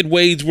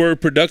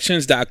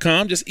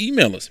 music@wadeswordproductions.com. Just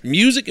email us,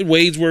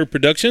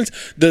 music@wadeswordproductions.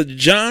 The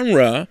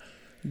genre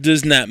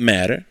does not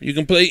matter. You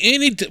can play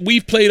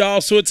we've played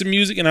all sorts of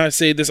music, and I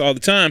say this all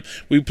the time.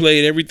 We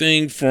played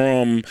everything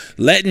from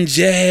Latin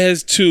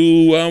jazz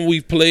to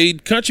we've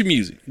played country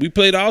music. We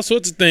played all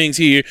sorts of things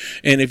here,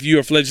 and if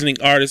you're a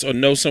fledgling artist or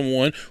know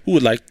someone who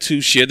would like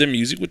to share their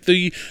music with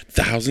the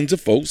thousands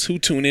of folks who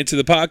tune into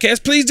the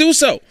podcast, please do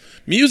so.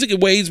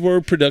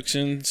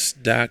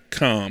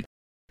 music@wadeswordproductions.com.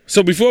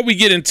 So before we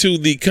get into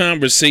the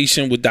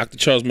conversation with Dr.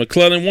 Charles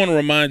McClellan, I want to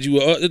remind you,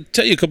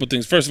 tell you a couple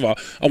things. First of all,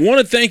 I want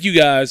to thank you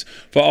guys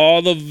for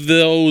all of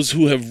those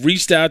who have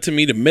reached out to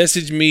me, to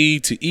message me,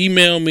 to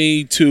email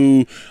me,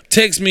 to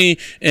text me,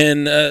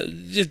 and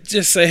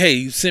just say,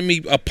 hey, send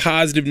me a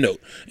positive note.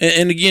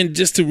 And again,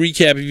 just to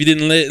recap, if you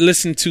didn't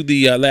listen to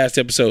the last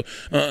episode,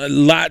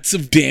 lots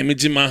of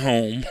damage in my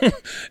home.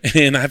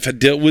 And I've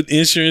dealt with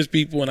insurance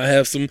people, and I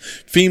have some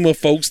FEMA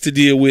folks to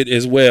deal with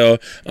as well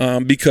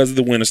because of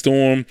the winter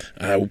storm.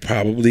 I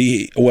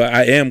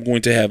am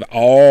going to have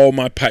all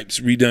my pipes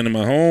redone in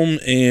my home,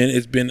 and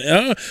it's been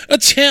a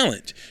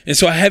challenge. And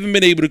so I haven't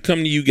been able to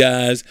come to you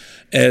guys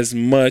as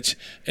much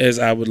as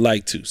I would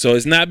like to. So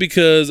it's not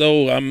because,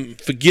 I'm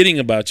forgetting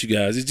about you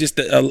guys. It's just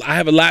that I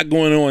have a lot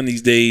going on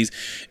these days,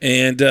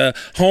 and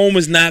home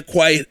is not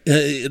quite,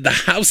 the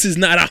house is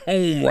not a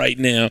home right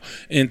now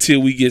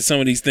until we get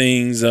some of these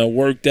things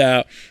worked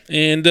out.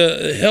 And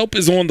help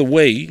is on the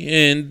way,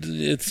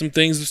 and some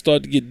things will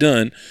start to get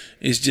done.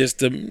 It's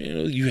just,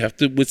 you have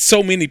to, with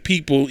so many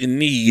people in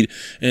need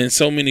and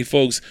so many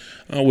folks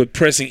with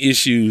pressing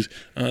issues,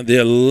 there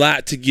are a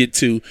lot to get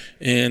to.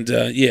 And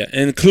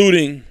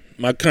including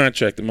my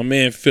contractor, my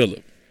man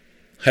Philip.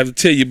 I have to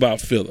tell you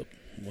about Philip.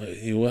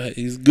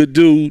 He's a good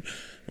dude,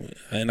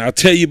 and I'll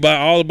tell you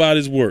all about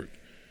his work.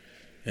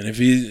 And if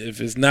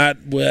it's not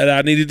what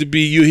I needed to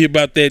be, you'll hear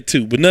about that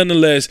too. But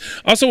nonetheless,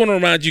 I also want to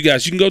remind you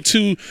guys, you can go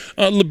to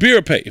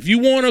LiberaPay. If you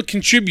want to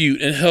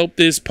contribute and help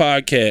this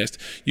podcast,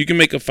 you can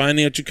make a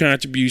financial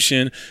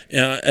contribution.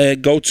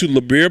 Go to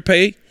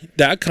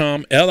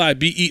liberapay.com,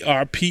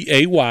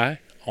 LIBERPAY.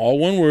 All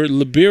one word,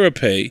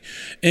 LiberaPay,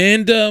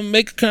 and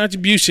make a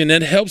contribution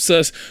that helps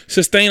us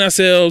sustain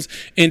ourselves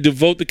and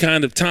devote the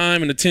kind of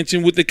time and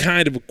attention with the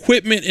kind of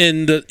equipment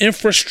and the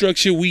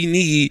infrastructure we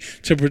need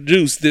to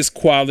produce this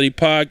quality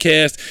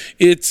podcast.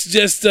 It's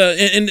just,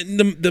 and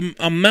the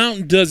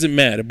amount doesn't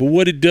matter, but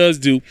what it does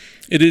do,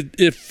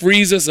 it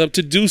frees us up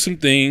to do some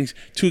things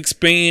to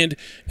expand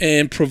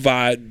and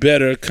provide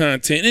better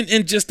content.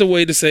 And just a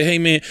way to say, hey,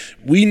 man,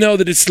 we know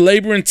that it's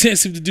labor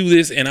intensive to do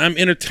this, and I'm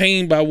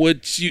entertained by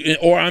what you,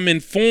 or I'm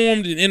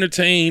informed and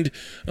entertained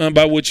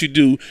by what you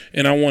do,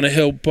 and I want to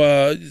help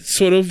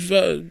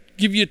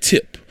give you a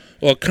tip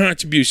or a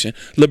contribution.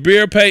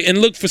 LiberaPay, and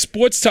look for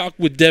Sports Talk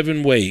with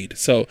Devin Wade.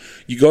 So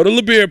you go to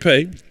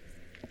LiberaPay,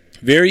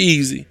 very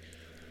easy.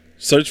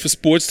 Search for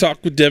Sports Talk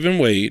with Devin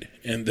Wade,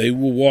 and they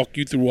will walk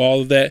you through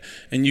all of that,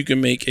 and you can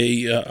make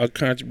a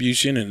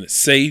contribution, and it's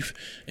safe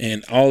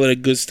and all of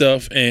that good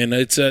stuff, and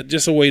it's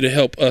just a way to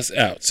help us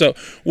out. So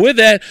with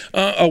that,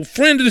 a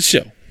friend of the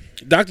show,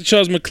 Dr.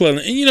 Charles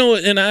McClellan, and you know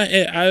what, and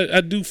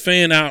I do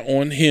fan out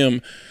on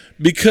him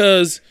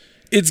because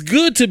it's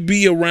good to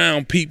be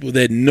around people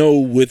that know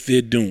what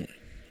they're doing.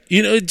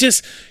 You know,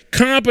 just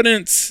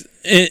competence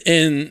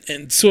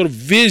and sort of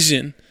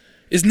vision.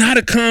 It's not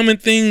a common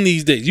thing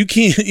these days. You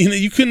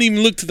couldn't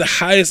even look to the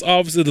highest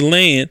office of the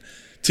land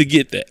to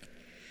get that.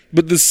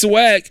 But the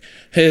SWAC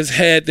has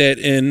had that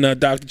in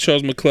Dr.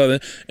 Charles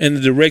McClellan and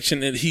the direction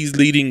that he's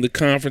leading the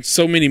conference.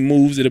 So many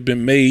moves that have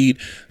been made,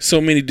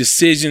 so many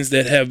decisions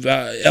that have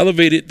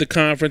elevated the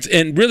conference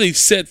and really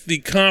set the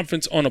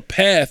conference on a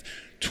path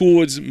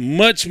towards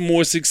much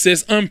more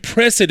success,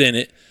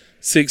 unprecedented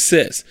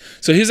success.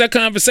 So here's our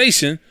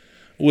conversation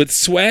with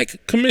SWAC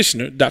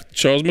Commissioner Dr.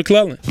 Charles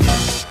McClellan.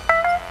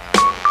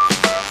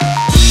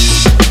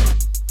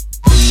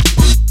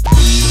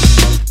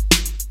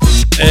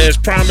 As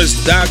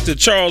promised, Dr.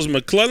 Charles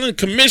McClellan,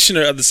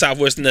 Commissioner of the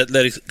Southwestern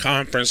Athletic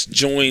Conference,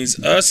 joins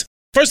us.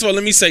 First of all,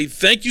 let me say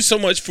thank you so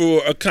much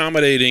for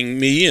accommodating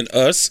me and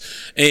us.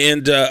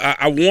 And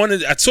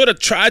I sort of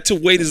tried to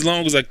wait as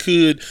long as I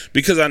could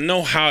because I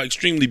know how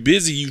extremely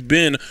busy you've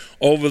been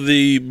over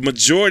the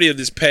majority of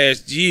this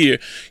past year.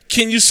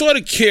 Can you sort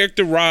of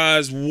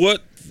characterize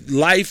what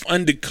life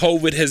under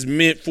COVID has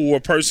meant for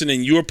a person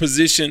in your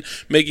position,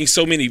 making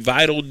so many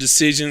vital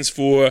decisions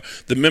for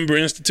the member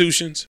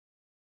institutions?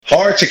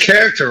 Hard to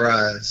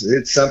characterize.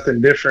 It's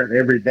something different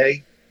every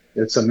day.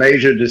 It's a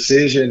major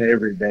decision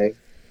every day.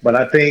 But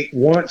I think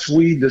once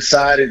we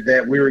decided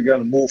that we were going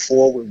to move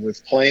forward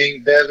with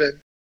playing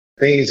Devin,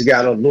 things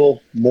got a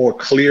little more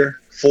clear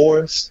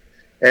for us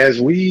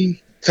as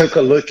we took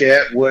a look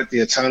at what the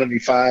Autonomy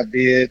 5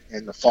 did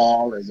in the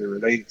fall as it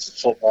related to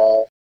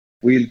football.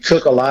 We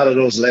took a lot of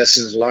those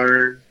lessons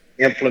learned,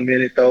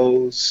 implemented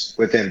those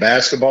within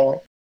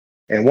basketball.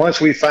 And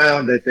once we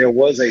found that there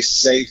was a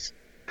safe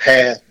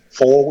path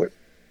forward,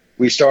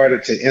 we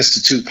started to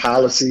institute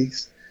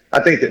policies. I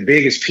think the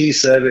biggest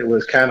piece of it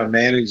was kind of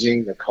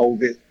managing the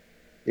COVID,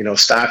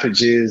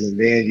 stoppages. And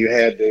then you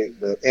had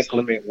the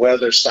inclement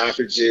weather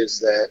stoppages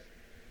that,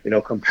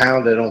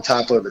 compounded on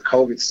top of the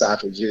COVID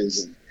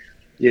stoppages. And,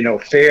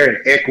 fair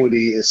and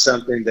equity is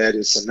something that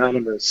is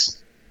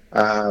synonymous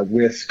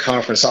with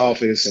conference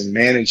office and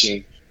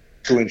managing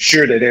to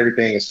ensure that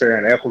everything is fair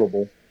and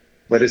equitable.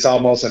 But it's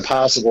almost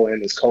impossible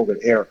in this COVID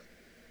era.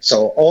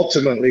 So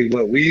ultimately,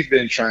 what we've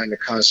been trying to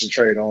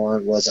concentrate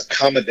on was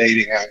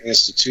accommodating our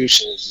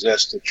institutions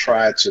just to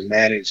try to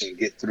manage and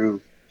get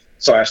through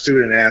so our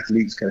student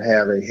athletes can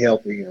have a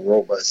healthy and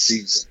robust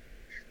season.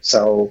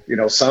 So,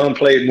 some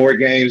played more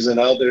games than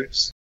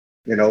others,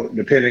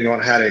 depending on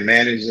how they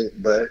manage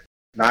it. But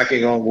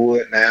knocking on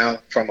wood now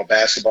from a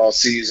basketball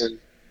season,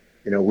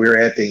 we're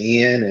at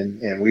the end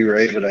and we were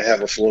able to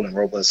have a full and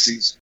robust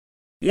season.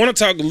 I want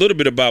to talk a little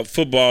bit about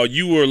football.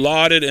 You were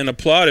lauded and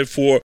applauded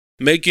for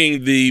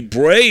making the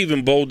brave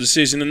and bold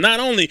decision and not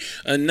only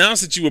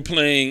announce that you were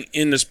playing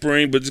in the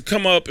spring, but to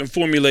come up and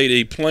formulate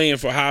a plan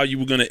for how you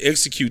were going to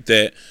execute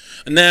that.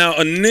 Now,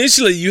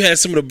 initially, you had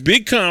some of the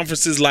big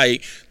conferences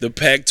like the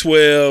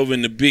Pac-12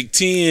 and the Big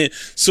Ten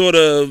sort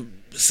of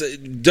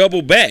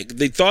double back.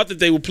 They thought that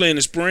they were playing in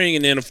the spring,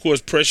 and then, of course,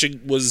 pressure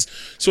was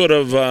sort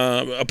of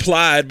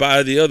applied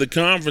by the other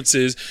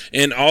conferences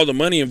and all the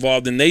money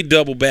involved, and they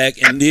double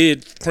back and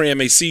did cram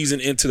a season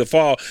into the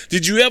fall.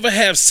 Did you ever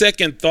have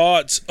second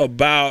thoughts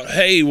about,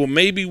 hey, well,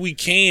 maybe we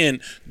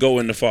can go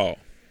in the fall?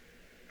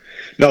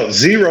 No,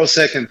 zero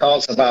second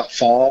thoughts about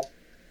fall.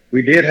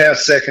 We did have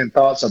second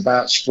thoughts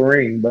about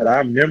spring, but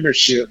our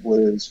membership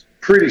was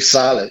pretty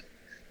solid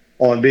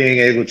on being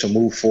able to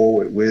move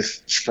forward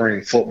with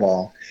spring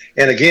football.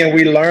 And again,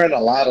 we learned a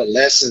lot of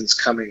lessons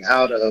coming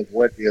out of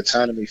what the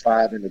Autonomy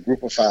 5 and the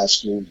Group of 5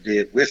 schools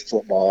did with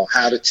football,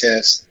 how to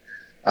test,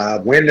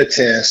 when to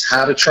test,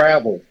 how to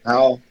travel,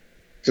 how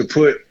to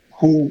put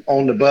who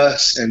on the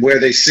bus and where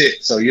they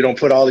sit. So you don't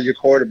put all of your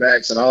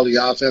quarterbacks and all of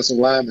your offensive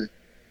linemen,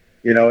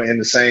 in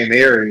the same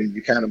area.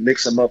 You kind of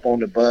mix them up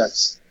on the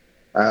bus.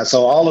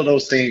 So all of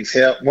those things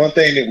help. One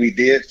thing that we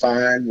did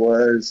find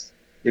was,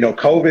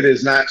 COVID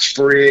is not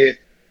spread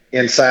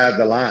inside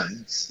the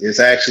lines. It's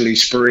actually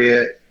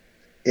spread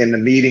in the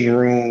meeting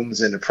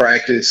rooms, in the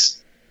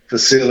practice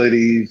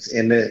facilities,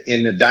 in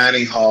the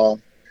dining hall.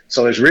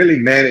 So it's really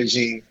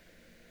managing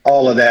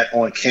all of that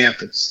on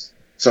campus.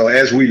 So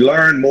as we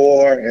learn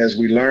more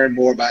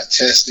about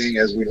testing,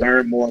 as we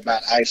learn more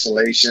about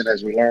isolation,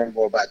 as we learn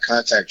more about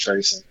contact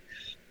tracing,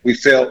 we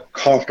felt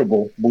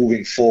comfortable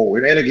moving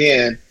forward. And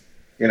again,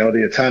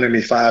 the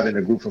Autonomy 5 and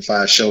the Group of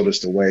 5 showed us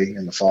the way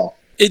in the fall.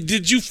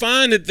 Did you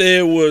find that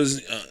there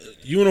was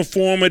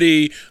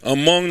uniformity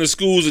among the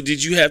schools, or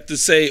did you have to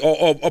say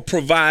or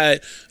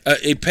provide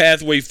a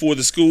pathway for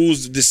the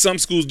schools? Did some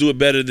schools do it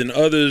better than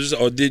others,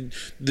 or did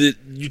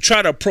you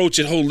try to approach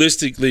it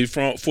holistically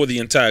for the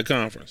entire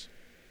conference?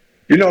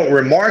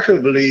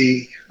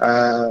 Remarkably,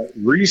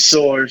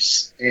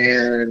 resource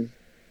and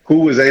who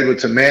was able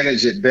to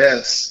manage it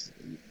best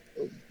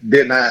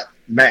did not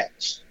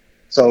match.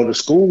 So the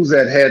schools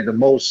that had the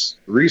most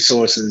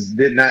resources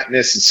did not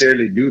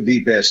necessarily do the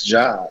best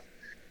job.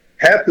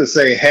 Have to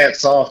say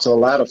hats off to a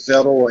lot of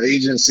federal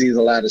agencies,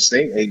 a lot of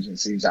state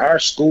agencies. Our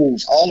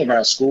schools, all of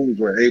our schools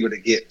were able to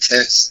get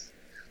tests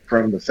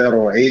from the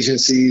federal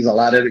agencies. A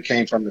lot of it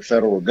came from the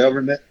federal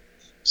government.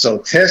 So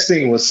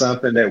testing was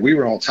something that we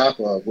were on top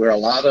of, where a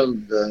lot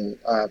of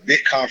the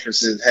big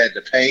conferences had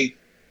to pay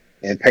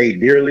and pay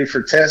dearly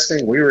for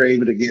testing. We were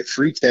able to get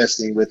free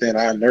testing within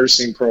our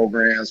nursing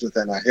programs,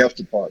 within our health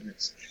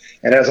departments.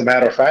 And as a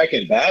matter of fact,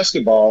 in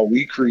basketball,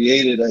 we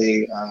created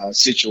a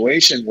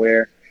situation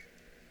where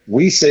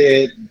we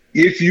said,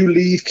 if you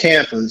leave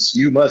campus,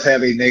 you must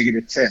have a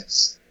negative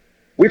test,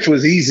 which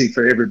was easy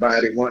for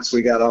everybody once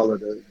we got all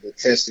of the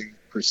testing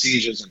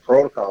procedures and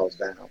protocols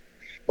down.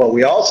 But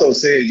we also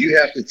said you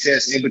have to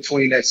test in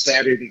between that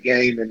Saturday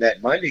game and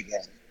that Monday game.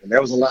 And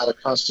there was a lot of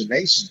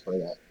consternation for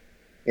that.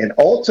 And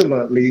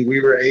ultimately, we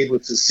were able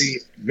to see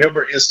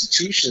member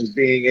institutions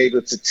being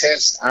able to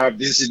test our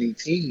visiting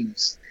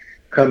teams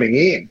coming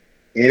in.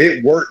 And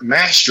it worked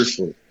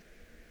masterfully.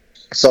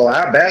 So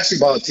our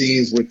basketball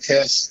teams would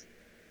test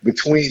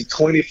between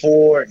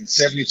 24 and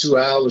 72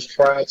 hours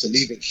prior to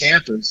leaving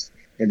campus.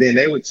 And then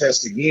they would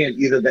test again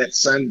either that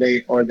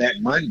Sunday or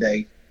that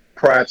Monday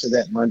prior to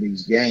that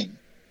Monday's game.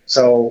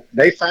 So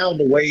they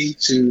found a way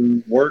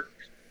to work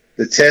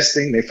the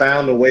testing. They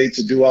found a way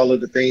to do all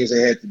of the things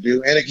they had to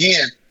do. And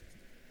again,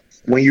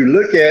 when you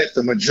look at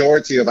the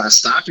majority of our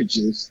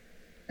stoppages,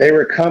 they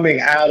were coming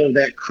out of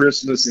that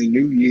Christmas and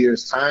New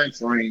Year's time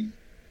frame.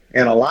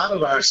 And a lot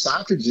of our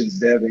stoppages,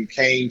 Devin,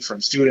 came from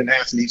student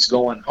athletes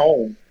going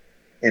home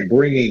and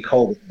bringing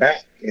COVID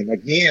back. And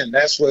again,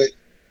 that's what,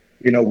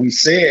 we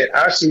said.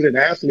 Our student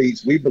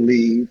athletes, we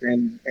believe,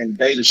 and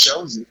data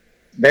shows it,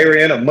 they were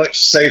in a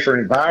much safer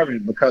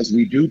environment because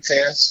we do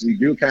test, we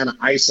do kind of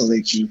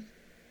isolate you.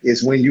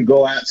 It's when you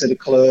go out to the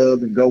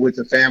club and go with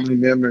the family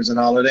members and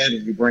all of that,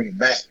 and you bring it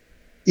back.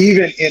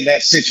 Even in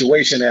that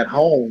situation at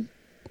home,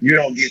 you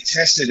don't get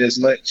tested as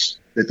much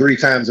the 3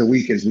 times a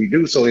week as we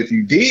do. So if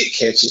you did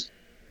catch it,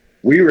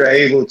 we were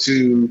able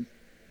to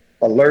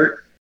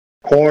alert,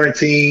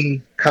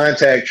 quarantine,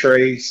 contact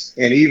trace,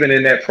 and even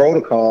in that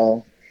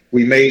protocol,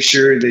 we made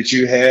sure that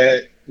you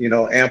had,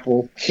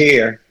 ample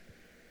care,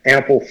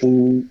 ample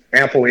food,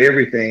 ample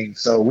everything.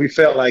 So we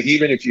felt like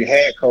even if you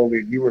had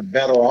COVID, you were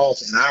better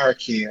off in our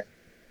care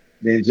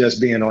than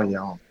just being on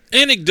your own.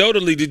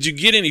 Anecdotally, did you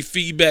get any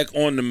feedback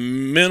on the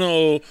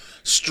mental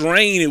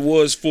strain it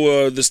was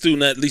for the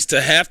student athletes to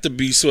have to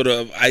be sort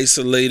of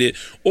isolated,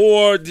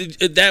 or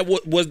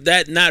was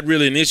that not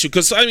really an issue?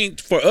 Because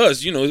for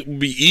us, it would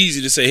be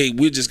easy to say, "Hey,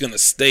 we're just going to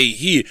stay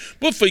here,"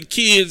 but for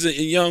kids and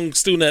young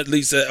student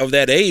athletes of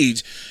that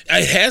age,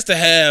 it has to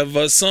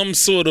have some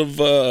sort of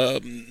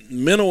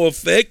mental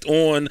effect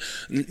on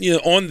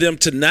them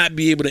to not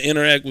be able to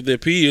interact with their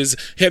peers.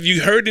 Have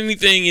you heard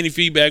any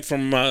feedback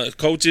from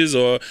coaches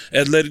or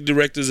athletic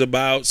directors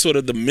about sort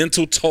of the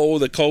mental toll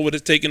that COVID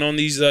has taken on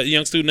these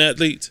young student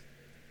athletes?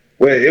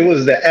 Well, it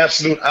was the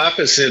absolute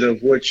opposite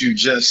of what you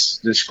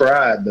just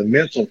described. The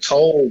mental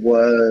toll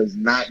was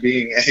not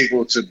being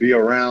able to be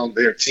around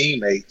their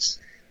teammates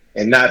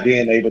and not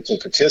being able to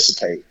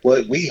participate.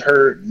 What we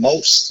heard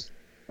most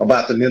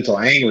about the mental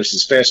anguish,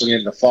 especially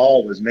in the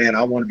fall, was, man,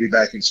 I want to be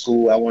back in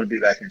school, I want to be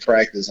back in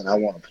practice, and I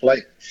want to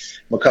play,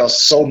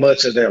 because so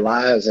much of their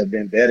lives have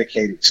been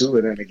dedicated to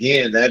it. And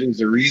again, that is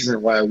the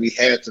reason why we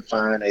had to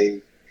find a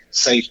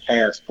safe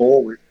path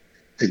forward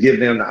to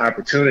give them the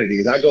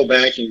opportunities. I go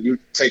back and you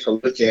take a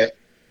look at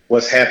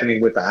what's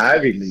happening with the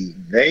Ivy League.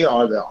 They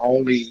are the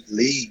only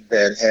league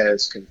that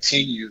has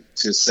continued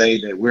to say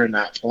that we're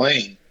not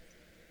playing.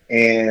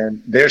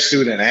 And their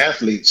student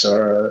athletes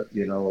are,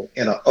 in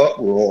an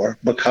uproar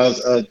because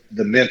of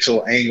the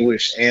mental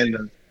anguish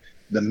and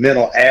the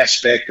mental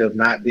aspect of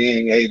not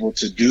being able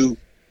to do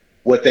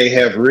what they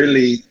have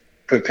really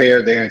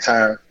prepared their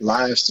entire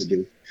lives to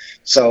do.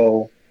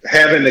 So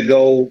having to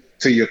go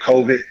to your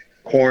COVID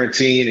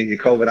quarantine and your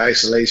COVID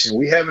isolation,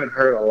 we haven't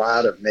heard a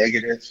lot of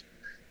negative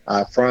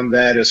from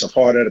that. It's a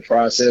part of the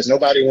process.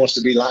 Nobody wants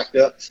to be locked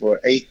up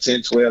for 8,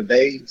 10, 12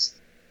 days.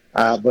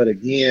 But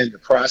again, the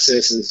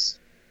processes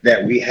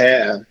that we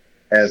have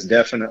has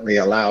definitely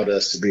allowed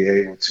us to be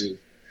able to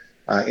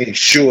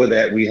ensure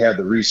that we have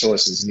the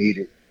resources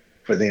needed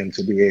for them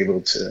to be able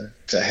to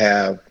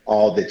have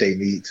all that they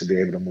need to be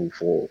able to move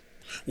forward.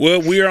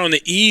 Well, we are on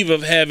the eve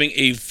of having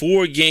a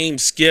 4-game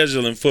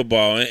schedule in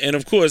football. And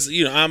of course,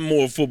 I'm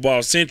more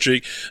football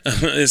centric.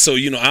 And so,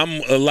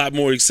 I'm a lot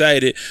more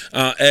excited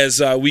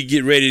as we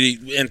get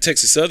ready and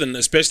Texas Southern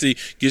especially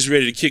gets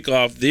ready to kick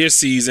off their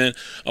season.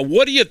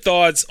 What are your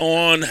thoughts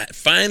on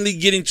finally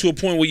getting to a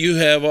point where you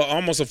have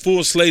almost a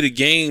full slate of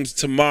games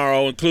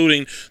tomorrow,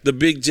 including the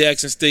big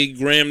Jackson State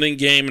Grambling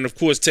game and, of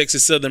course,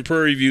 Texas Southern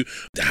Prairie View?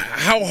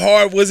 How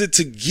hard was it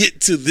to get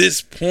to this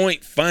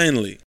point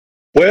finally?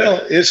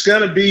 Well, it's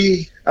going to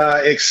be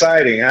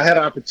exciting. I had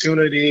an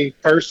opportunity,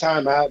 first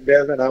time out,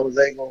 Devin, I was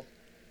able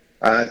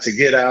to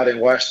get out and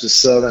watch the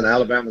Southern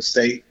Alabama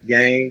State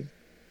game.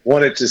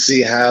 Wanted to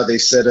see how they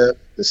set up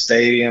the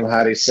stadium,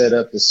 how they set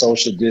up the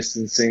social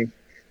distancing.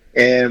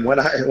 And when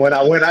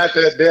I went out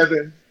there,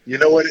 Devin, you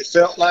know what it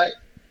felt like?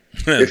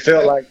 It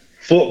felt like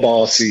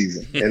football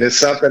season. And it's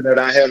something that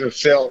I haven't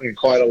felt in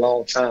quite a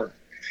long time.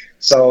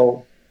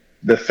 So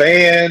the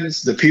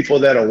fans, the people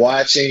that are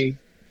watching,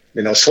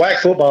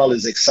 SWAC football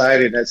is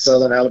excited that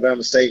Southern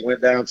Alabama State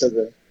went down to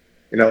the,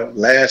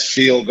 last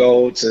field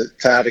goal to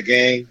tie the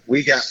game.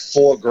 We got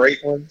 4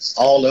 great ones.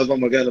 All of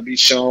them are going to be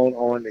shown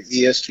on the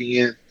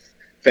ESPN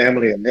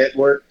family of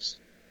networks.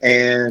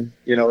 And,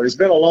 it's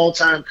been a long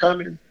time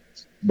coming,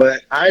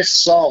 but I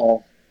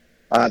saw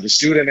the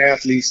student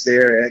athletes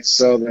there at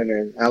Southern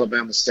and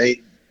Alabama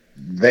State.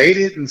 They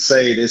didn't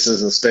say this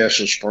is a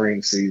special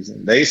spring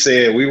season. They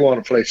said we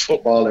want to play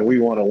football and we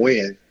want to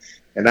win.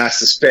 And I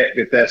suspect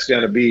that that's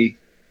going to be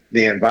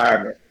the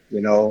environment.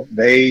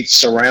 They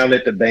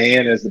surrounded the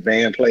band as the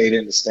band played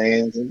in the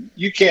stands. And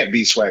you can't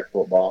beat SWAC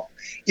football,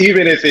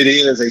 even if it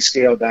is a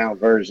scaled-down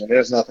version.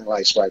 There's nothing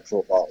like SWAC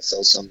football.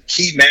 So some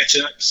key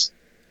matchups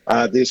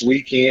this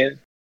weekend.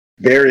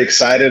 Very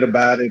excited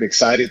about it.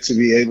 Excited to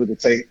be able to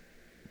take,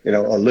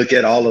 a look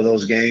at all of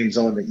those games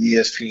on the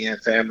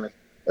ESPN family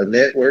of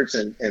networks.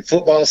 And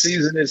football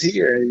season is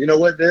here. And you know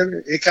what,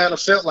 Devin? It kind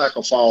of felt like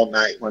a fall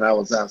night when I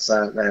was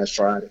outside last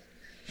Friday.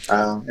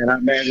 And I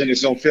imagine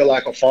it's going to feel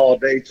like a fall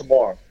day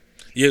tomorrow.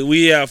 Yeah,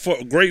 we have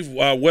great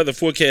weather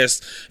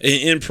forecast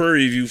in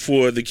Prairie View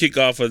for the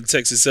kickoff of the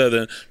Texas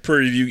Southern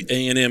Prairie View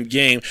A&M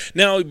game.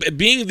 Now,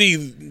 being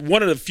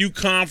one of the few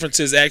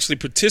conferences actually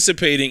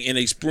participating in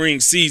a spring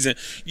season,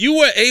 you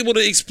were able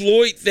to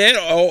exploit that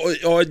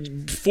or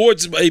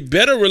forge a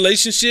better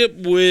relationship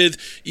with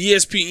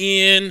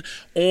ESPN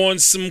on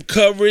some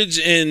coverage.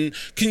 And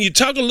can you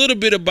talk a little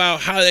bit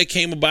about how that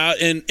came about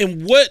and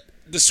what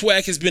the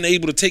SWAC has been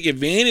able to take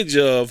advantage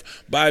of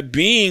by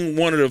being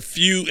one of the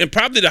few and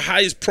probably the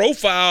highest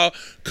profile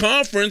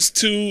conference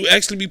to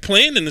actually be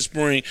playing in the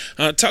spring?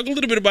 Talk a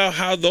little bit about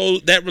how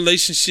that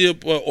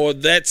relationship or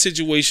that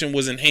situation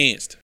was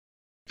enhanced.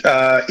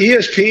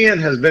 ESPN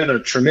has been a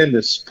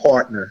tremendous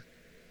partner,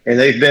 and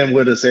they've been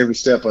with us every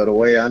step of the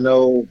way. I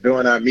know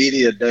during our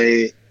media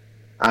day,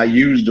 I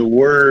used the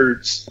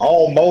words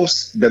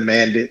almost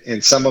demanded,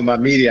 and some of my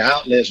media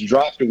outlets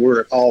dropped the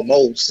word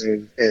almost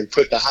and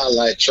put the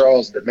highlight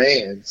Charles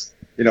demands.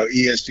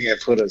 ESPN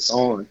put us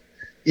on.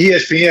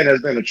 ESPN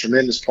has been a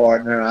tremendous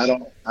partner.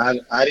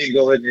 I didn't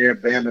go in there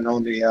bamming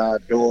on the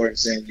door and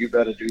saying, you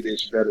better do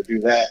this, you better do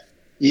that.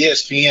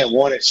 ESPN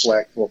wanted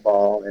SWAC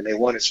football, and they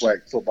wanted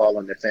SWAC football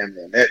on their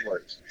family of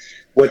networks.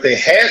 What they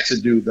had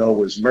to do, though,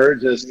 was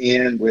merge us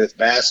in with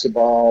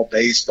basketball,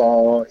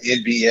 baseball,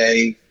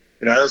 NBA.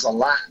 There's a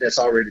lot that's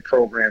already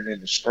programmed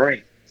in the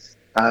spring.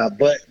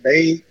 But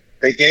they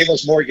gave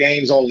us more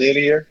games on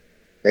linear.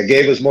 They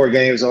gave us more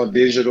games on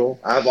digital.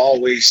 I've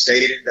always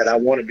stated that I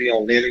want to be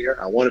on linear.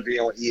 I want to be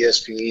on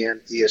ESPN,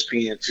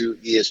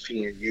 ESPN2,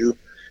 ESPNU,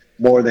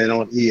 more than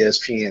on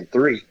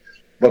ESPN3.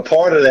 But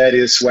part of that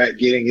is SWAC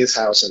getting his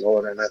house in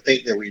order, and I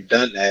think that we've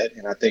done that,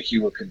 and I think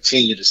you will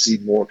continue to see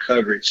more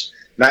coverage,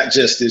 not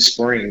just this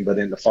spring, but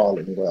in the fall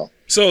as well.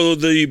 So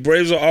the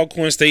Braves of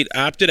Alcorn State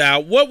opted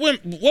out. What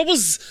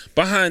was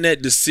behind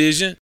that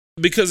decision?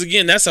 Because,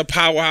 again, that's a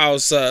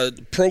powerhouse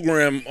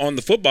program on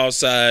the football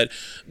side.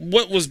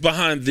 What was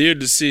behind their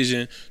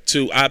decision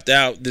to opt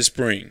out this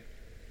spring?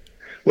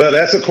 Well,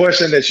 that's a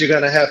question that you're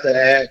going to have to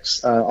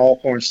ask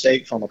Alcorn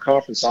State from a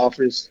conference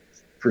office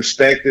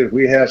perspective.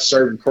 We have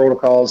certain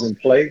protocols in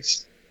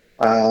place.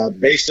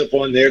 Based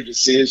upon their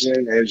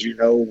decision, as you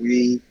know,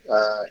 we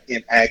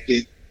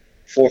enacted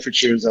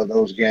forfeitures of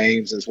those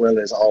games, as well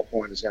as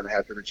Alcorn is going to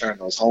have to return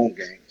those home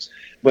games.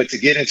 But to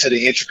get into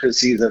the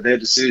intricacies of their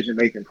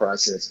decision-making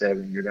process,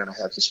 Devin, you're going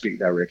to have to speak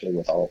directly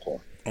with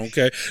Alcorn.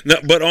 Okay. Now,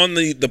 but on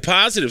the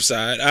positive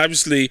side,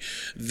 obviously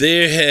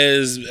there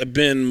has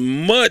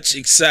been much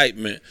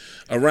excitement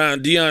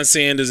around Deion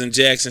Sanders and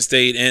Jackson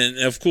State. And,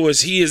 of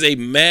course, he is a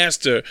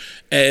master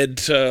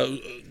at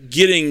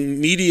getting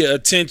media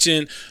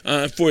attention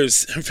for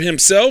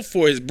himself,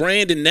 for his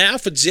brand, and now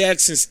for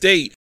Jackson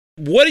State.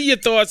 What are your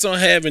thoughts on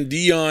having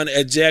Deion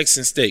at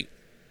Jackson State?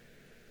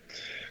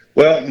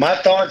 Well, my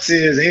thoughts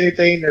is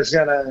anything that's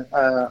going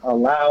to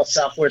allow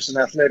Southwestern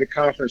Athletic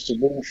Conference to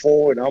move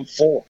forward, I'm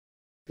for.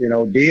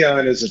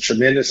 Deion is a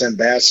tremendous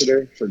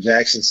ambassador for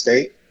Jackson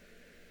State.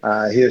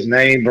 His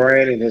name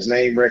brand and his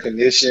name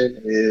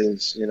recognition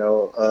is,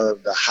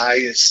 of the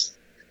highest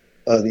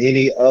of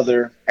any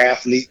other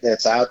athlete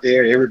that's out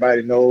there.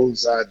 Everybody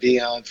knows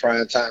Deion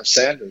Primetime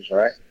Sanders,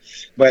 right?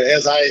 But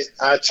as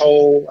I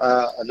told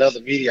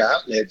another media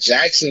outlet,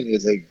 Jackson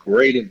is a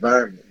great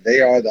environment. They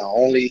are the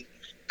only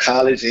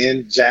college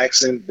in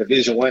Jackson,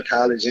 Division I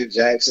college in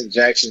Jackson.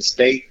 Jackson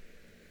State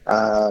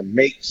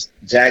makes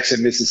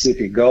Jackson,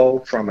 Mississippi go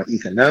from an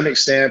economic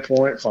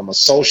standpoint, from a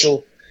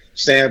social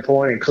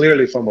standpoint, and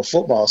clearly from a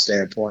football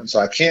standpoint. So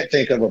I can't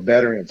think of a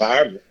better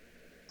environment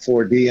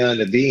for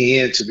Deion to be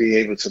in to be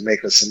able to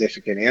make a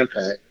significant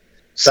impact.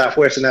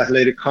 Southwestern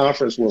Athletic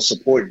Conference will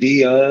support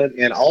Deion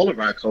and all of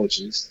our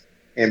coaches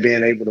in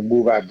being able to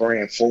move our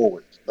brand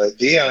forward. But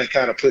Deion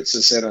kind of puts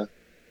us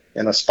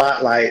in a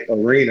spotlight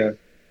arena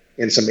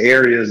in some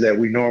areas that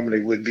we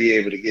normally wouldn't be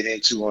able to get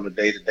into on a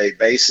day-to-day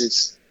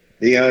basis.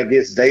 Deion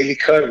gets daily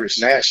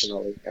coverage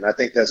nationally, and I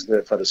think that's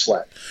good for the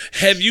SWAC.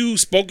 Have you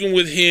spoken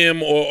with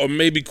him or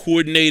maybe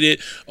coordinated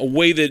a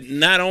way that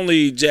not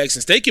only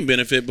Jackson State can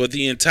benefit, but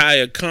the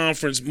entire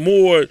conference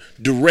more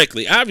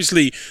directly?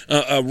 Obviously,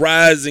 a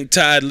rising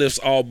tide lifts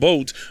all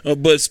boats,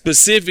 but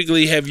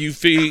specifically, have you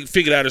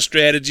figured out a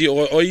strategy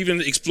or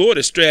even explored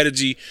a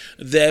strategy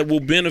that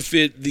will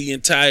benefit the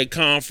entire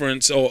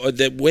conference, or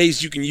that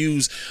ways you can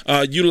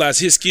utilize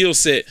his skill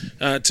set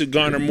to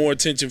garner more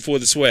attention for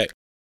the SWAC?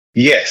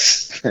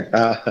 Yes.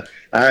 Our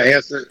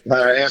answer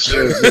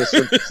is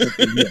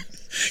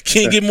yes.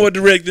 Can't get more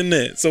direct than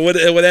that. So what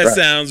that right.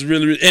 Sounds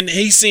really, and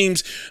he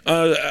seems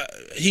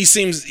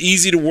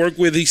easy to work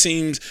with. He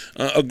seems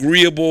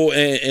agreeable,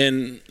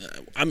 and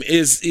I mean,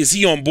 is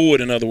he on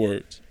board? In other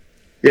words,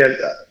 yeah.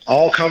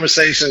 All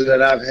conversations that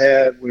I've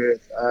had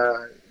with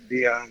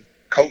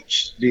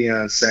Coach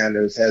Deion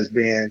Sanders has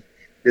been,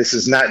 this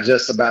is not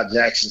just about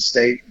Jackson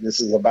State.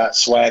 This is about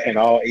SWAC and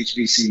all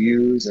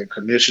HBCUs, and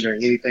Commissioner,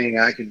 anything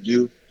I can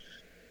do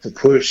to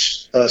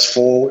push us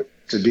forward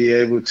to be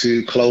able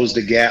to close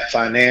the gap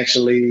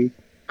financially,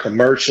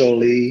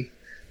 commercially,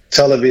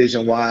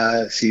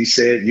 television-wise. He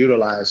said,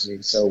 utilize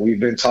me. So we've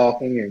been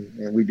talking,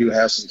 and we do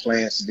have some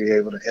plans to be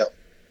able to help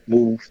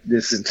move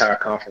this entire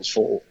conference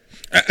forward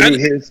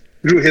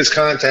through his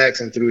contacts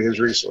and through his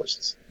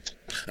resources.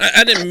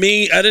 I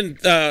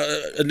didn't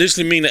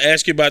initially mean to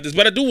ask you about this,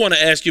 but I do want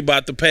to ask you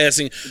about the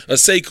passing of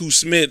Sekou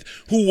Smith,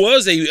 who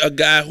was a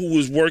guy who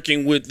was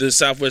working with the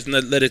Southwestern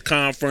Athletic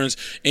Conference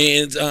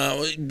and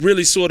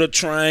really sort of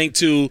trying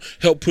to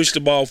help push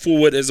the ball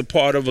forward as a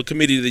part of a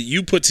committee that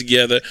you put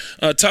together.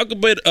 Talk a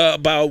bit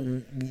about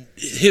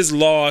his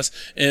loss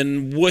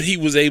and what he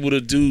was able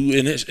to do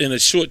in a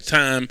short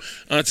time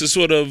to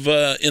sort of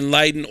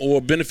enlighten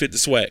or benefit the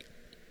SWAC.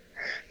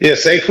 Yeah,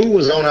 Sekou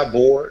was on our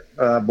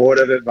board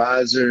of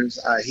advisors.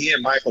 He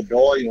and Michael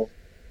Doyle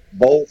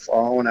both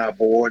are on our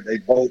board. They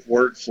both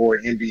work for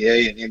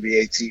NBA and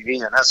NBA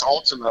TV, and that's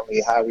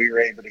ultimately how we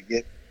were able to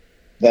get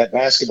that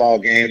basketball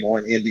game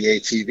on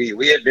NBA TV.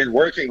 We had been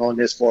working on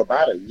this for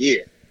about a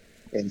year,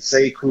 and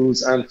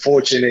Sekou's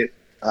unfortunate,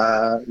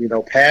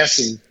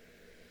 passing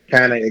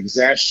kind of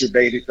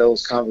exacerbated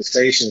those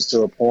conversations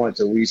to a point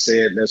that we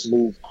said, let's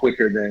move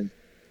quicker than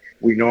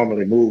we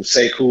normally move.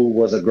 Sekou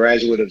was a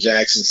graduate of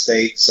Jackson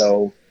State,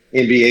 so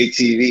NBA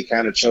TV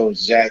kind of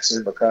chose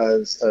Jackson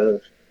because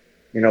of,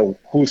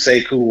 who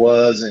Sekou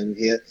was and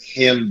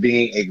him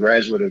being a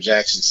graduate of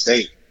Jackson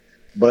State.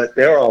 But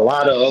there are a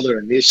lot of other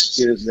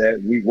initiatives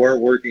that we were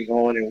working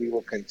on and we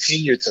will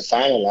continue to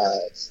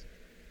finalize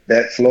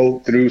that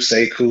flowed through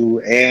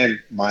Sekou and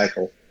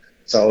Michael.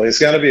 So it's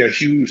going to be a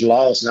huge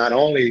loss, not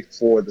only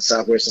for the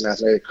Southwestern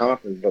Athletic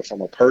Conference, but from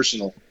a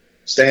personal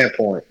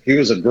standpoint. He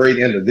was a great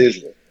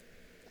individual,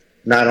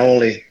 not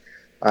only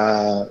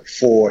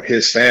for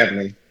his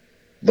family,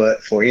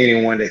 but for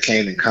anyone that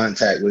came in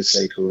contact with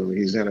Sekou.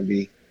 He's going to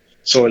be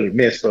sorely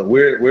missed, but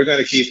we're going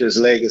to keep his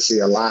legacy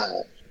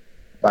alive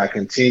by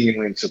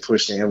continuing to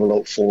push the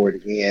envelope forward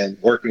again,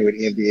 working with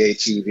NBA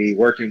TV,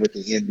 working with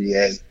the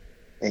NBA,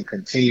 and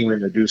continuing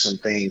to do some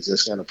things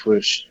that's going to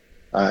push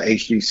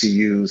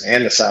HBCUs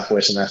and the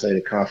Southwestern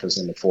Athletic Conference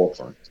in the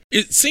forefront.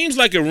 It seems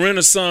like a new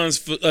renaissance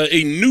for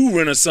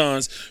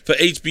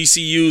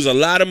HBCUs. A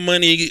lot of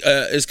money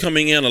is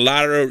coming in. A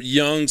lot of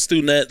young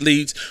student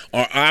athletes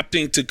are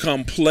opting to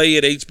come play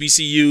at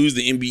HBCUs.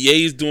 The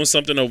NBA is doing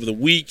something over the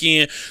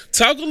weekend.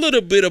 Talk a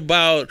little bit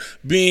about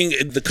being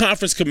the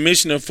conference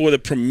commissioner for the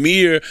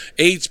premier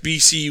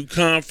HBCU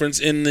conference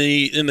in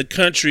the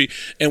country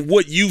and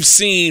what you've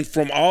seen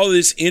from all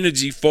this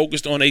energy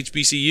focused on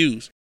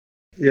HBCUs.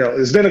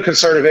 It's been a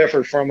concerted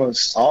effort from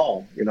us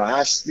all.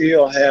 I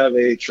still have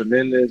a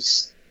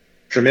tremendously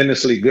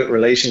good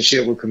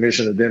relationship with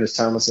Commissioner Dennis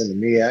Thomas and the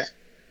MEAC.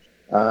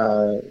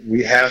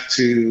 We have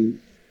to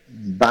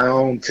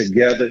bound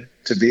together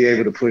to be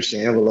able to push the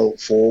envelope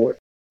forward.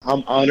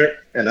 I'm honored,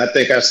 and I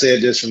think I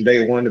said this from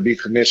day one, to be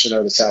commissioner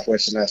of the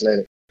Southwestern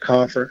Athletic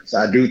Conference.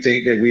 I do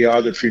think that we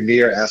are the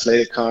premier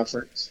athletic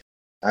conference.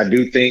 I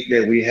do think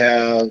that we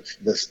have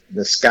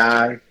the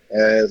sky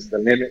as the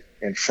limit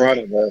in front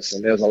of us,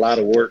 and there's a lot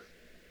of work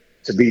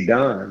to be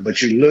done.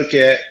 But you look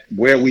at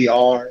where we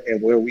are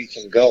and where we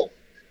can go.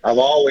 I've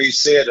always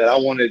said that I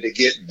wanted to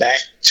get back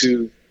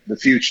to the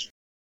future.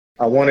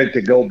 I wanted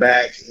to go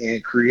back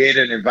and create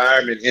an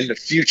environment in the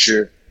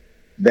future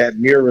that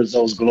mirrors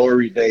those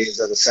glory days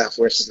of the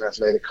Southwestern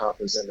Athletic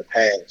Conference in the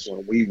past,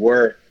 when we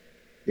were,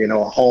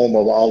 home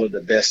of all of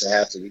the best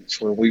athletes,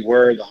 when we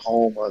were the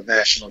home of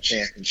national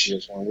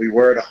championships, when we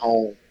were the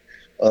home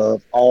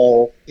of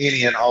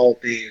any and all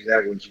things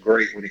that was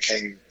great when it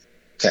came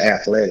to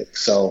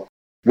athletics. So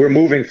we're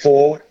moving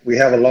forward. We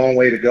have a long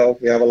way to go.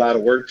 We have a lot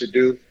of work to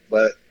do,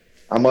 but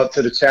I'm up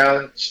to the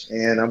challenge,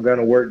 and I'm going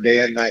to work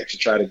day and night to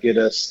try to get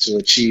us to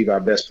achieve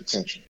our best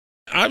potential.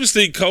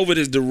 Obviously, COVID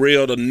has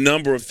derailed a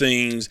number of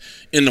things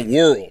in the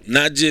world,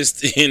 not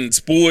just in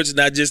sports,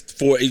 not just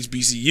for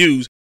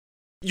HBCUs.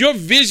 Your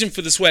vision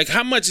for the SWAC,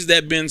 how much has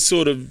that been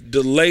sort of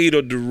delayed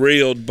or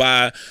derailed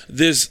by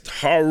this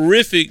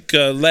horrific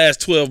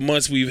last 12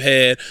 months we've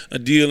had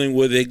dealing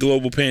with a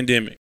global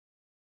pandemic?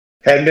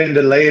 Hadn't been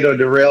delayed or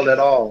derailed at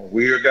all.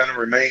 We are going to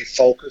remain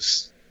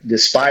focused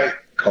despite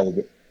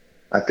COVID.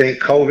 I think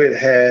COVID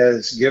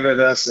has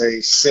given us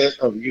a set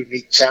of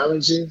unique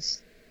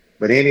challenges,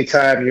 but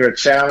anytime you're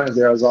challenged,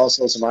 there's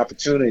also some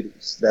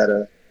opportunities that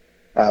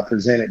are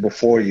presented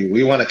before you.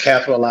 We want to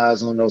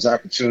capitalize on those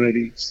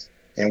opportunities,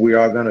 and we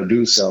are going to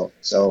do so.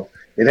 So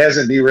it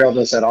hasn't derailed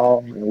us at all,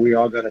 and we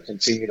are going to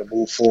continue to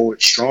move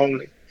forward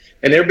strongly.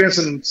 And there have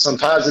been some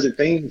positive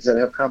things that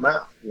have come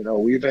out.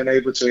 We've been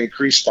able to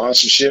increase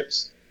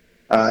sponsorships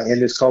in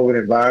this COVID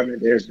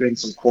environment. There's been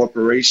some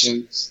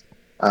corporations,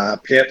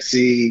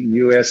 Pepsi,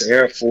 U.S.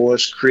 Air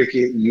Force,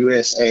 Cricket,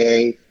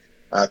 USAA,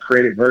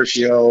 Credit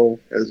Versio.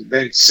 There's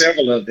been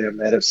several of them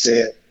that have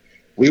said,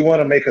 we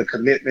want to make a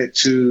commitment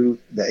to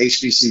the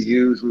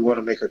HBCUs. We want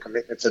to make a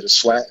commitment to the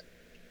SWAC.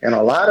 And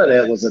a lot of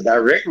that was a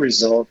direct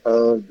result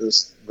of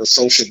the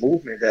social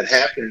movement that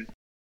happened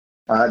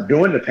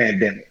during the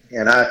pandemic.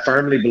 And I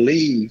firmly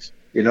believe,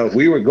 if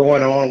we were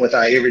going on with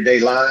our everyday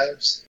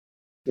lives,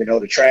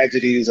 the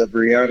tragedies of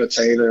Breonna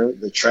Taylor,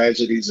 the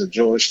tragedies of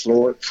George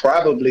Floyd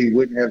probably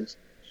wouldn't have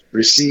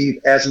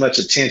received as much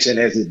attention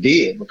as it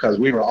did, because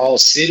we were all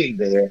sitting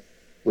there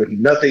with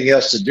nothing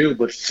else to do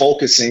but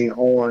focusing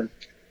on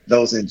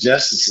those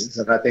injustices.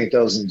 And I think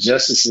those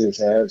injustices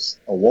has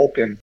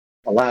awoken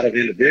a lot of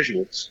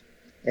individuals.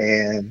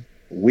 And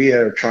we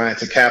are trying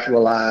to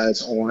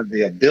capitalize on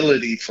the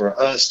ability for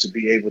us to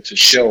be able to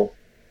show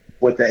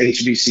what the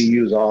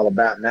HBCUs are all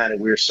about now that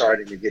we're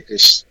starting to get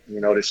this,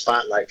 this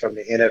spotlight from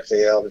the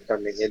NFL and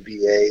from the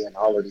NBA and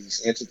all of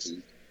these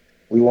entities.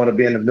 We want to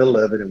be in the middle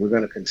of it, and we're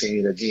going to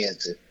continue again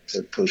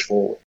to push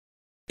forward.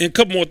 And a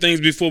couple more things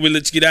before we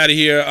let you get out of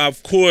here.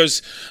 Of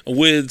course,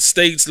 with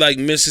states like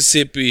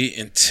Mississippi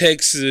and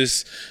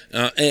Texas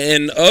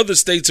and other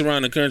states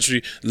around the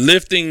country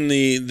lifting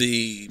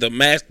the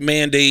mask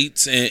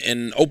mandates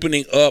and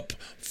opening up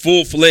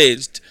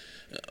full-fledged,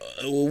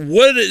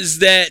 what is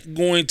that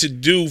going to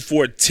do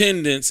for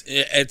attendance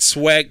at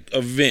SWAC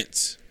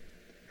events?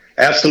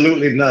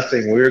 Absolutely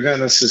nothing. We're going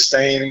to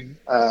sustain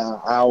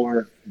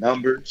our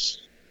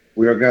numbers.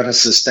 We are going to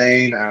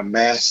sustain our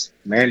mask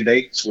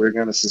mandates. We're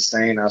going to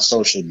sustain our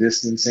social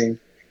distancing.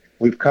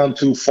 We've come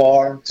too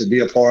far to be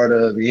a part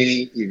of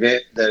any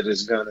event that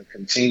is going to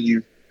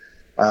continue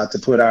to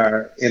put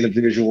our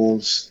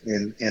individuals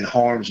in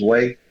harm's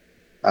way.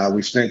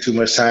 We've spent too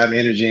much time,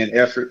 energy, and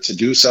effort to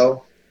do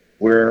so.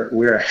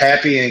 We're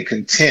happy and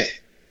content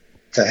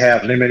to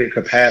have limited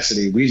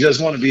capacity. We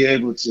just want to be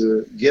able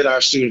to get our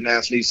student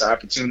athletes the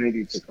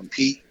opportunity to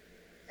compete,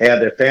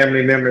 have their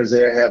family members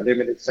there, have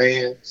limited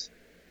fans.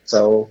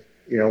 So,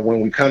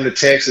 when we come to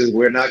Texas,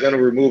 we're not going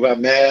to remove our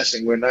masks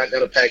and we're not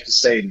going to pack the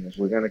stadiums.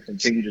 We're going to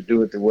continue to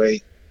do it the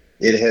way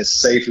it has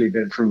safely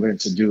been proven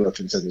to do up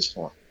until this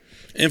point.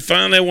 And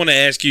finally, I want to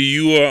ask you,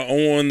 you are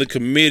on the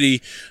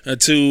committee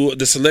to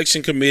the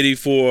selection committee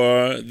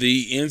for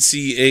the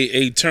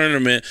NCAA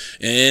tournament,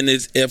 and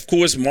it's, of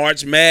course,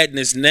 March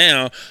Madness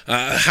now.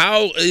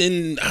 How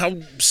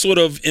sort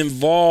of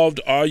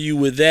involved are you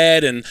with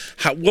that, and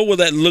what will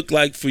that look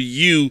like for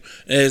you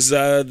as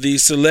the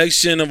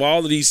selection of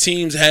all of these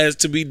teams has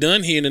to be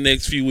done here in the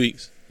next few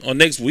weeks or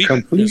next week?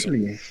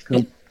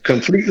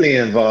 Completely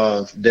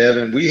involved,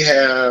 Devin. We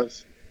have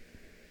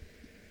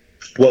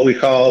what we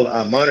call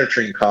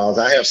monitoring calls.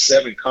 I have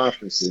 7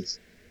 conferences,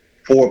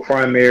 4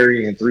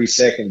 primary and 3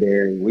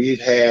 secondary.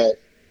 We've had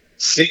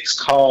 6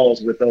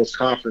 calls with those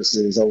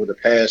conferences over the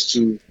past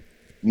 2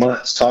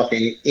 months,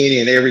 talking any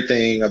and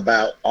everything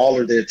about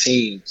all of their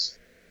teams,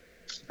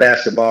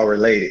 basketball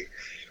related.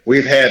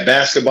 We've had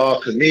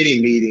basketball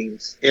committee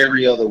meetings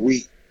every other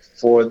week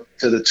to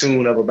the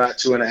tune of about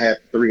 2.5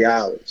 to 3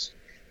 hours.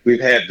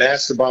 We've had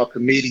basketball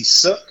committee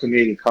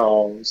subcommittee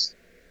calls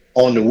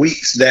on the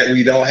weeks that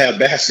we don't have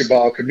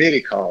basketball committee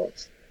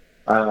calls.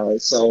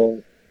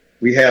 So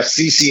we have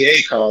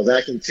CCA calls.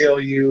 I can tell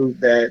you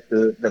that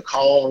the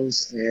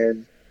calls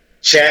and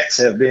chats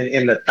have been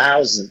in the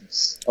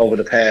thousands over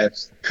the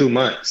past 2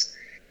 months.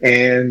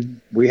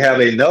 And we have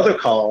another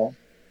call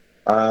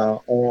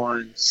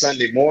on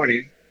Sunday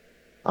morning.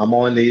 I'm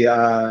on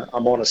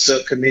a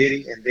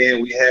subcommittee, and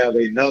then we have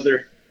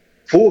another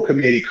full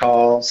committee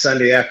call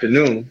Sunday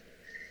afternoon.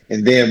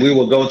 And then we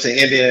will go to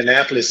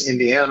Indianapolis,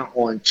 Indiana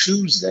on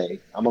Tuesday.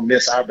 I'm going to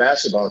miss our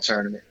basketball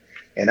tournament.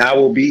 And I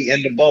will be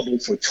in the bubble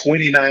for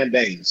 29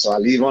 days. So I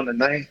leave on the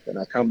 9th and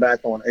I come back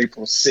on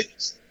April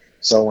 6th.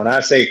 So when I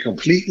say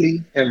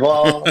completely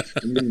involved,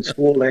 it means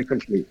full and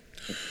complete.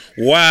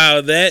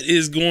 Wow, that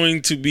is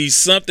going to be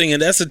something, and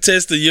that's a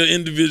test of your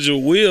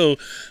individual will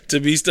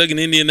to be stuck in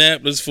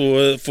Indianapolis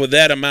for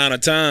that amount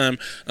of time.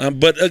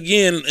 But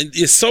again,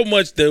 it's so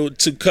much to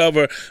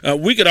cover.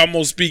 We could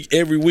almost speak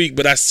every week,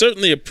 but I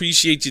certainly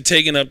appreciate you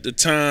taking up the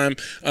time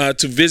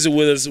to visit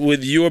with us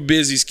with your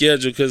busy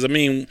schedule, because, I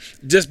mean,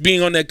 just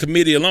being on that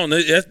committee alone,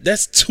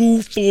 that's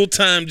 2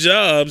 full-time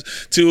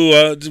jobs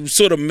to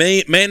sort of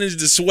manage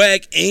the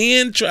SWAC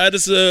and try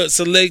to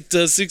select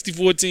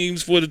 64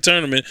 teams for the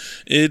tournament.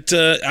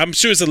 I'm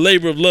sure it's a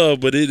labor of love,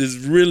 but it is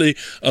really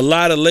a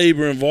lot of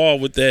labor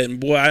involved with that. And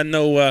boy, I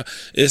know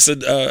it's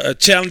a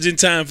challenging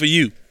time for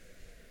you.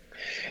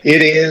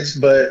 It is,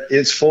 but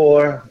it's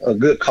for a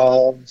good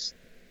cause,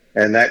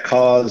 and that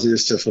cause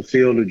is to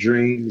fulfill the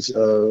dreams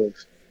of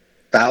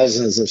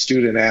thousands of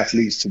student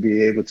athletes to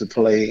be able to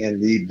play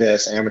in the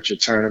best amateur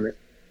tournament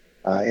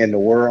in the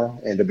world,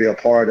 and to be a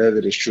part of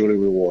it is truly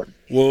rewarding.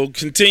 Well,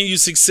 continued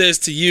success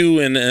to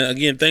you, and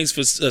again, thanks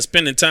for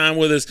spending time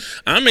with us.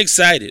 I'm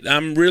excited.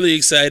 I'm really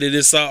excited.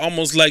 It's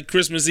almost like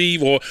Christmas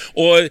Eve, or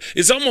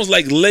it's almost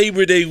like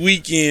Labor Day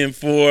weekend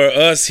for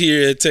us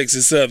here at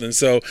Texas Southern.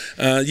 So,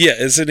 yeah,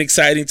 it's an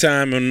exciting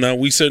time, and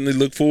we certainly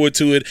look forward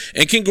to it.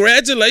 And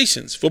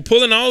congratulations for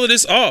pulling all of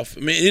this off.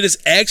 I mean, it is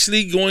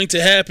actually going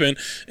to happen,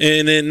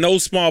 and in no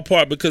small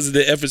part because of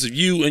the efforts of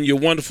you and your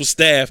wonderful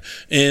staff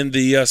and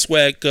the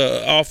SWAC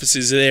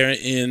offices there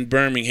in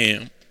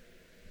Birmingham.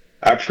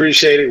 I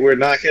appreciate it. We're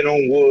knocking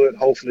on wood.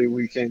 Hopefully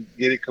we can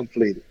get it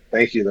completed.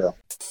 Thank you, though.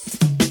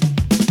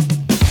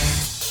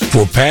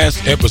 For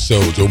past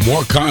episodes or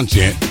more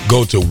content,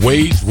 go to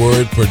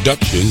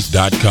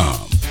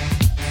wadeswordproductions.com.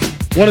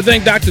 I want to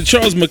thank Dr.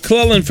 Charles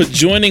McClellan for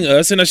joining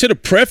us, and I should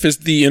have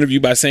prefaced the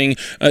interview by saying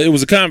it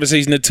was a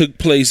conversation that took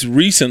place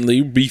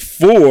recently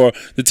before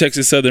the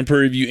Texas Southern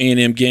Prairie View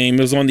A&M game.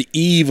 It was on the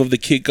eve of the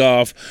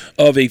kickoff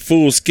of a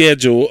full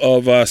schedule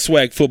of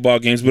SWAC football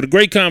games, but a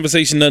great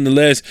conversation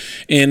nonetheless,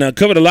 and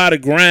covered a lot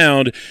of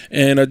ground,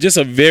 and just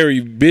a very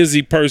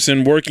busy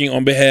person working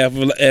on behalf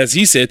of, as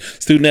he said,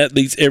 student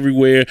athletes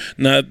everywhere,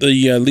 not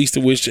the least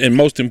of which, and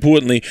most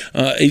importantly,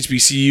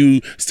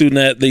 HBCU student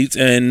athletes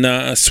and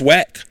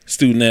SWAC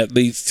student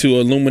athletes, to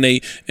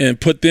illuminate and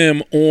put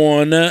them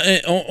on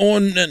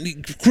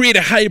create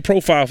a higher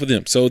profile for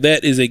them. So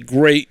that is a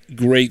great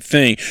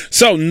thing.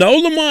 So no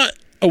Lamont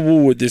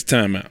Award this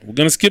time out. We're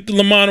going to skip the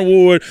Lamont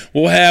Award.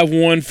 We'll have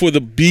one for the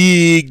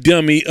big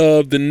dummy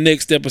of the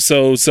next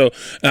episode. So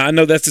I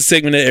know that's the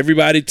segment that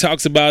everybody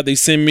talks about. They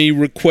send me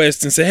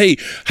requests and say, hey,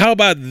 how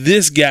about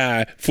this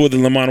guy for the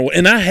Lamont Award?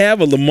 And I have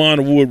a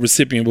Lamont Award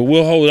recipient, but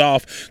we'll hold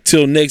off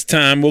till next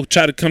time. We'll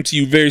try to come to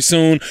you very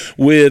soon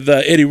with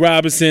Eddie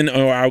Robinson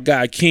or our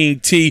guy King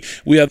T.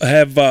 We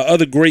have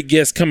other great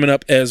guests coming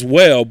up as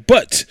well.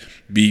 But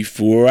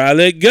before I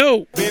let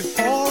go, hey,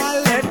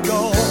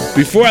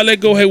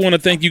 I want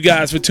to thank you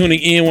guys for tuning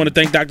in. I want to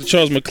thank Dr.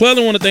 Charles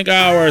McClellan. I want to thank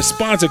our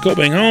sponsor,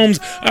 CoBank Homes,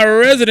 our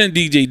resident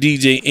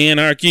DJ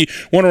Anarchy. I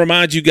want to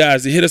remind you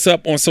guys to hit us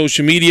up on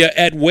social media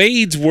at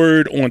Wade's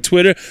Word on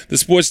Twitter, the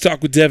Sports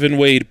Talk with Devin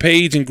Wade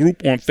page and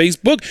group on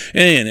Facebook.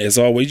 And as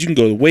always, you can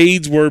go to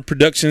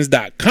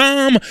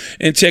wadeswordproductions.com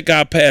and check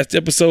out past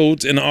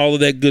episodes and all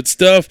of that good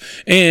stuff.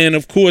 And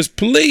of course,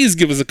 please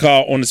give us a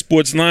call on the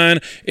sports line,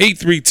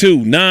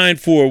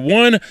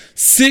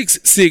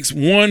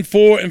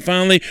 832-941-6614. And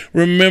finally,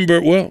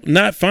 remember, well,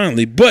 not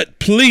finally, but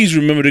please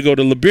remember to go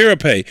to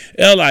Liberapay,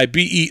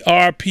 LIBERPAY,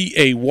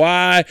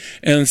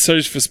 and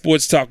search for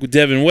Sports Talk with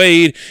Devin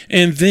Wade,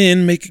 and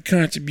then make a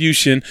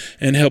contribution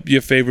and help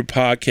your favorite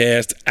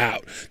podcast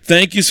out.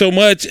 Thank you so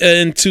much.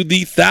 And to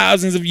the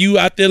thousands of you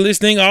out there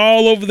listening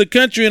all over the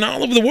country and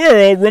all over the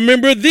world,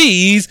 remember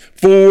these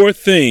 4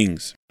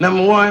 things.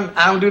 Number 1,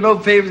 I don't do no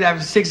favors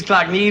after 6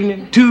 o'clock in the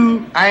evening.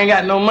 2, I ain't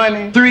got no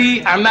money.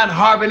 3, I'm not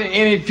harboring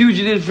any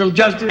fugitives from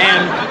justice.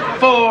 And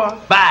 4,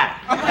 bye.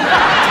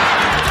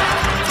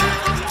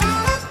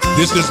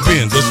 This has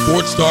been the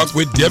Sports Talk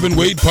with Devin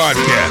Wade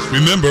podcast.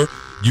 Remember,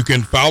 you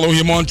can follow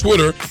him on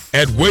Twitter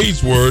at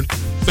Wade's Word.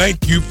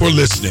 Thank you for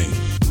listening.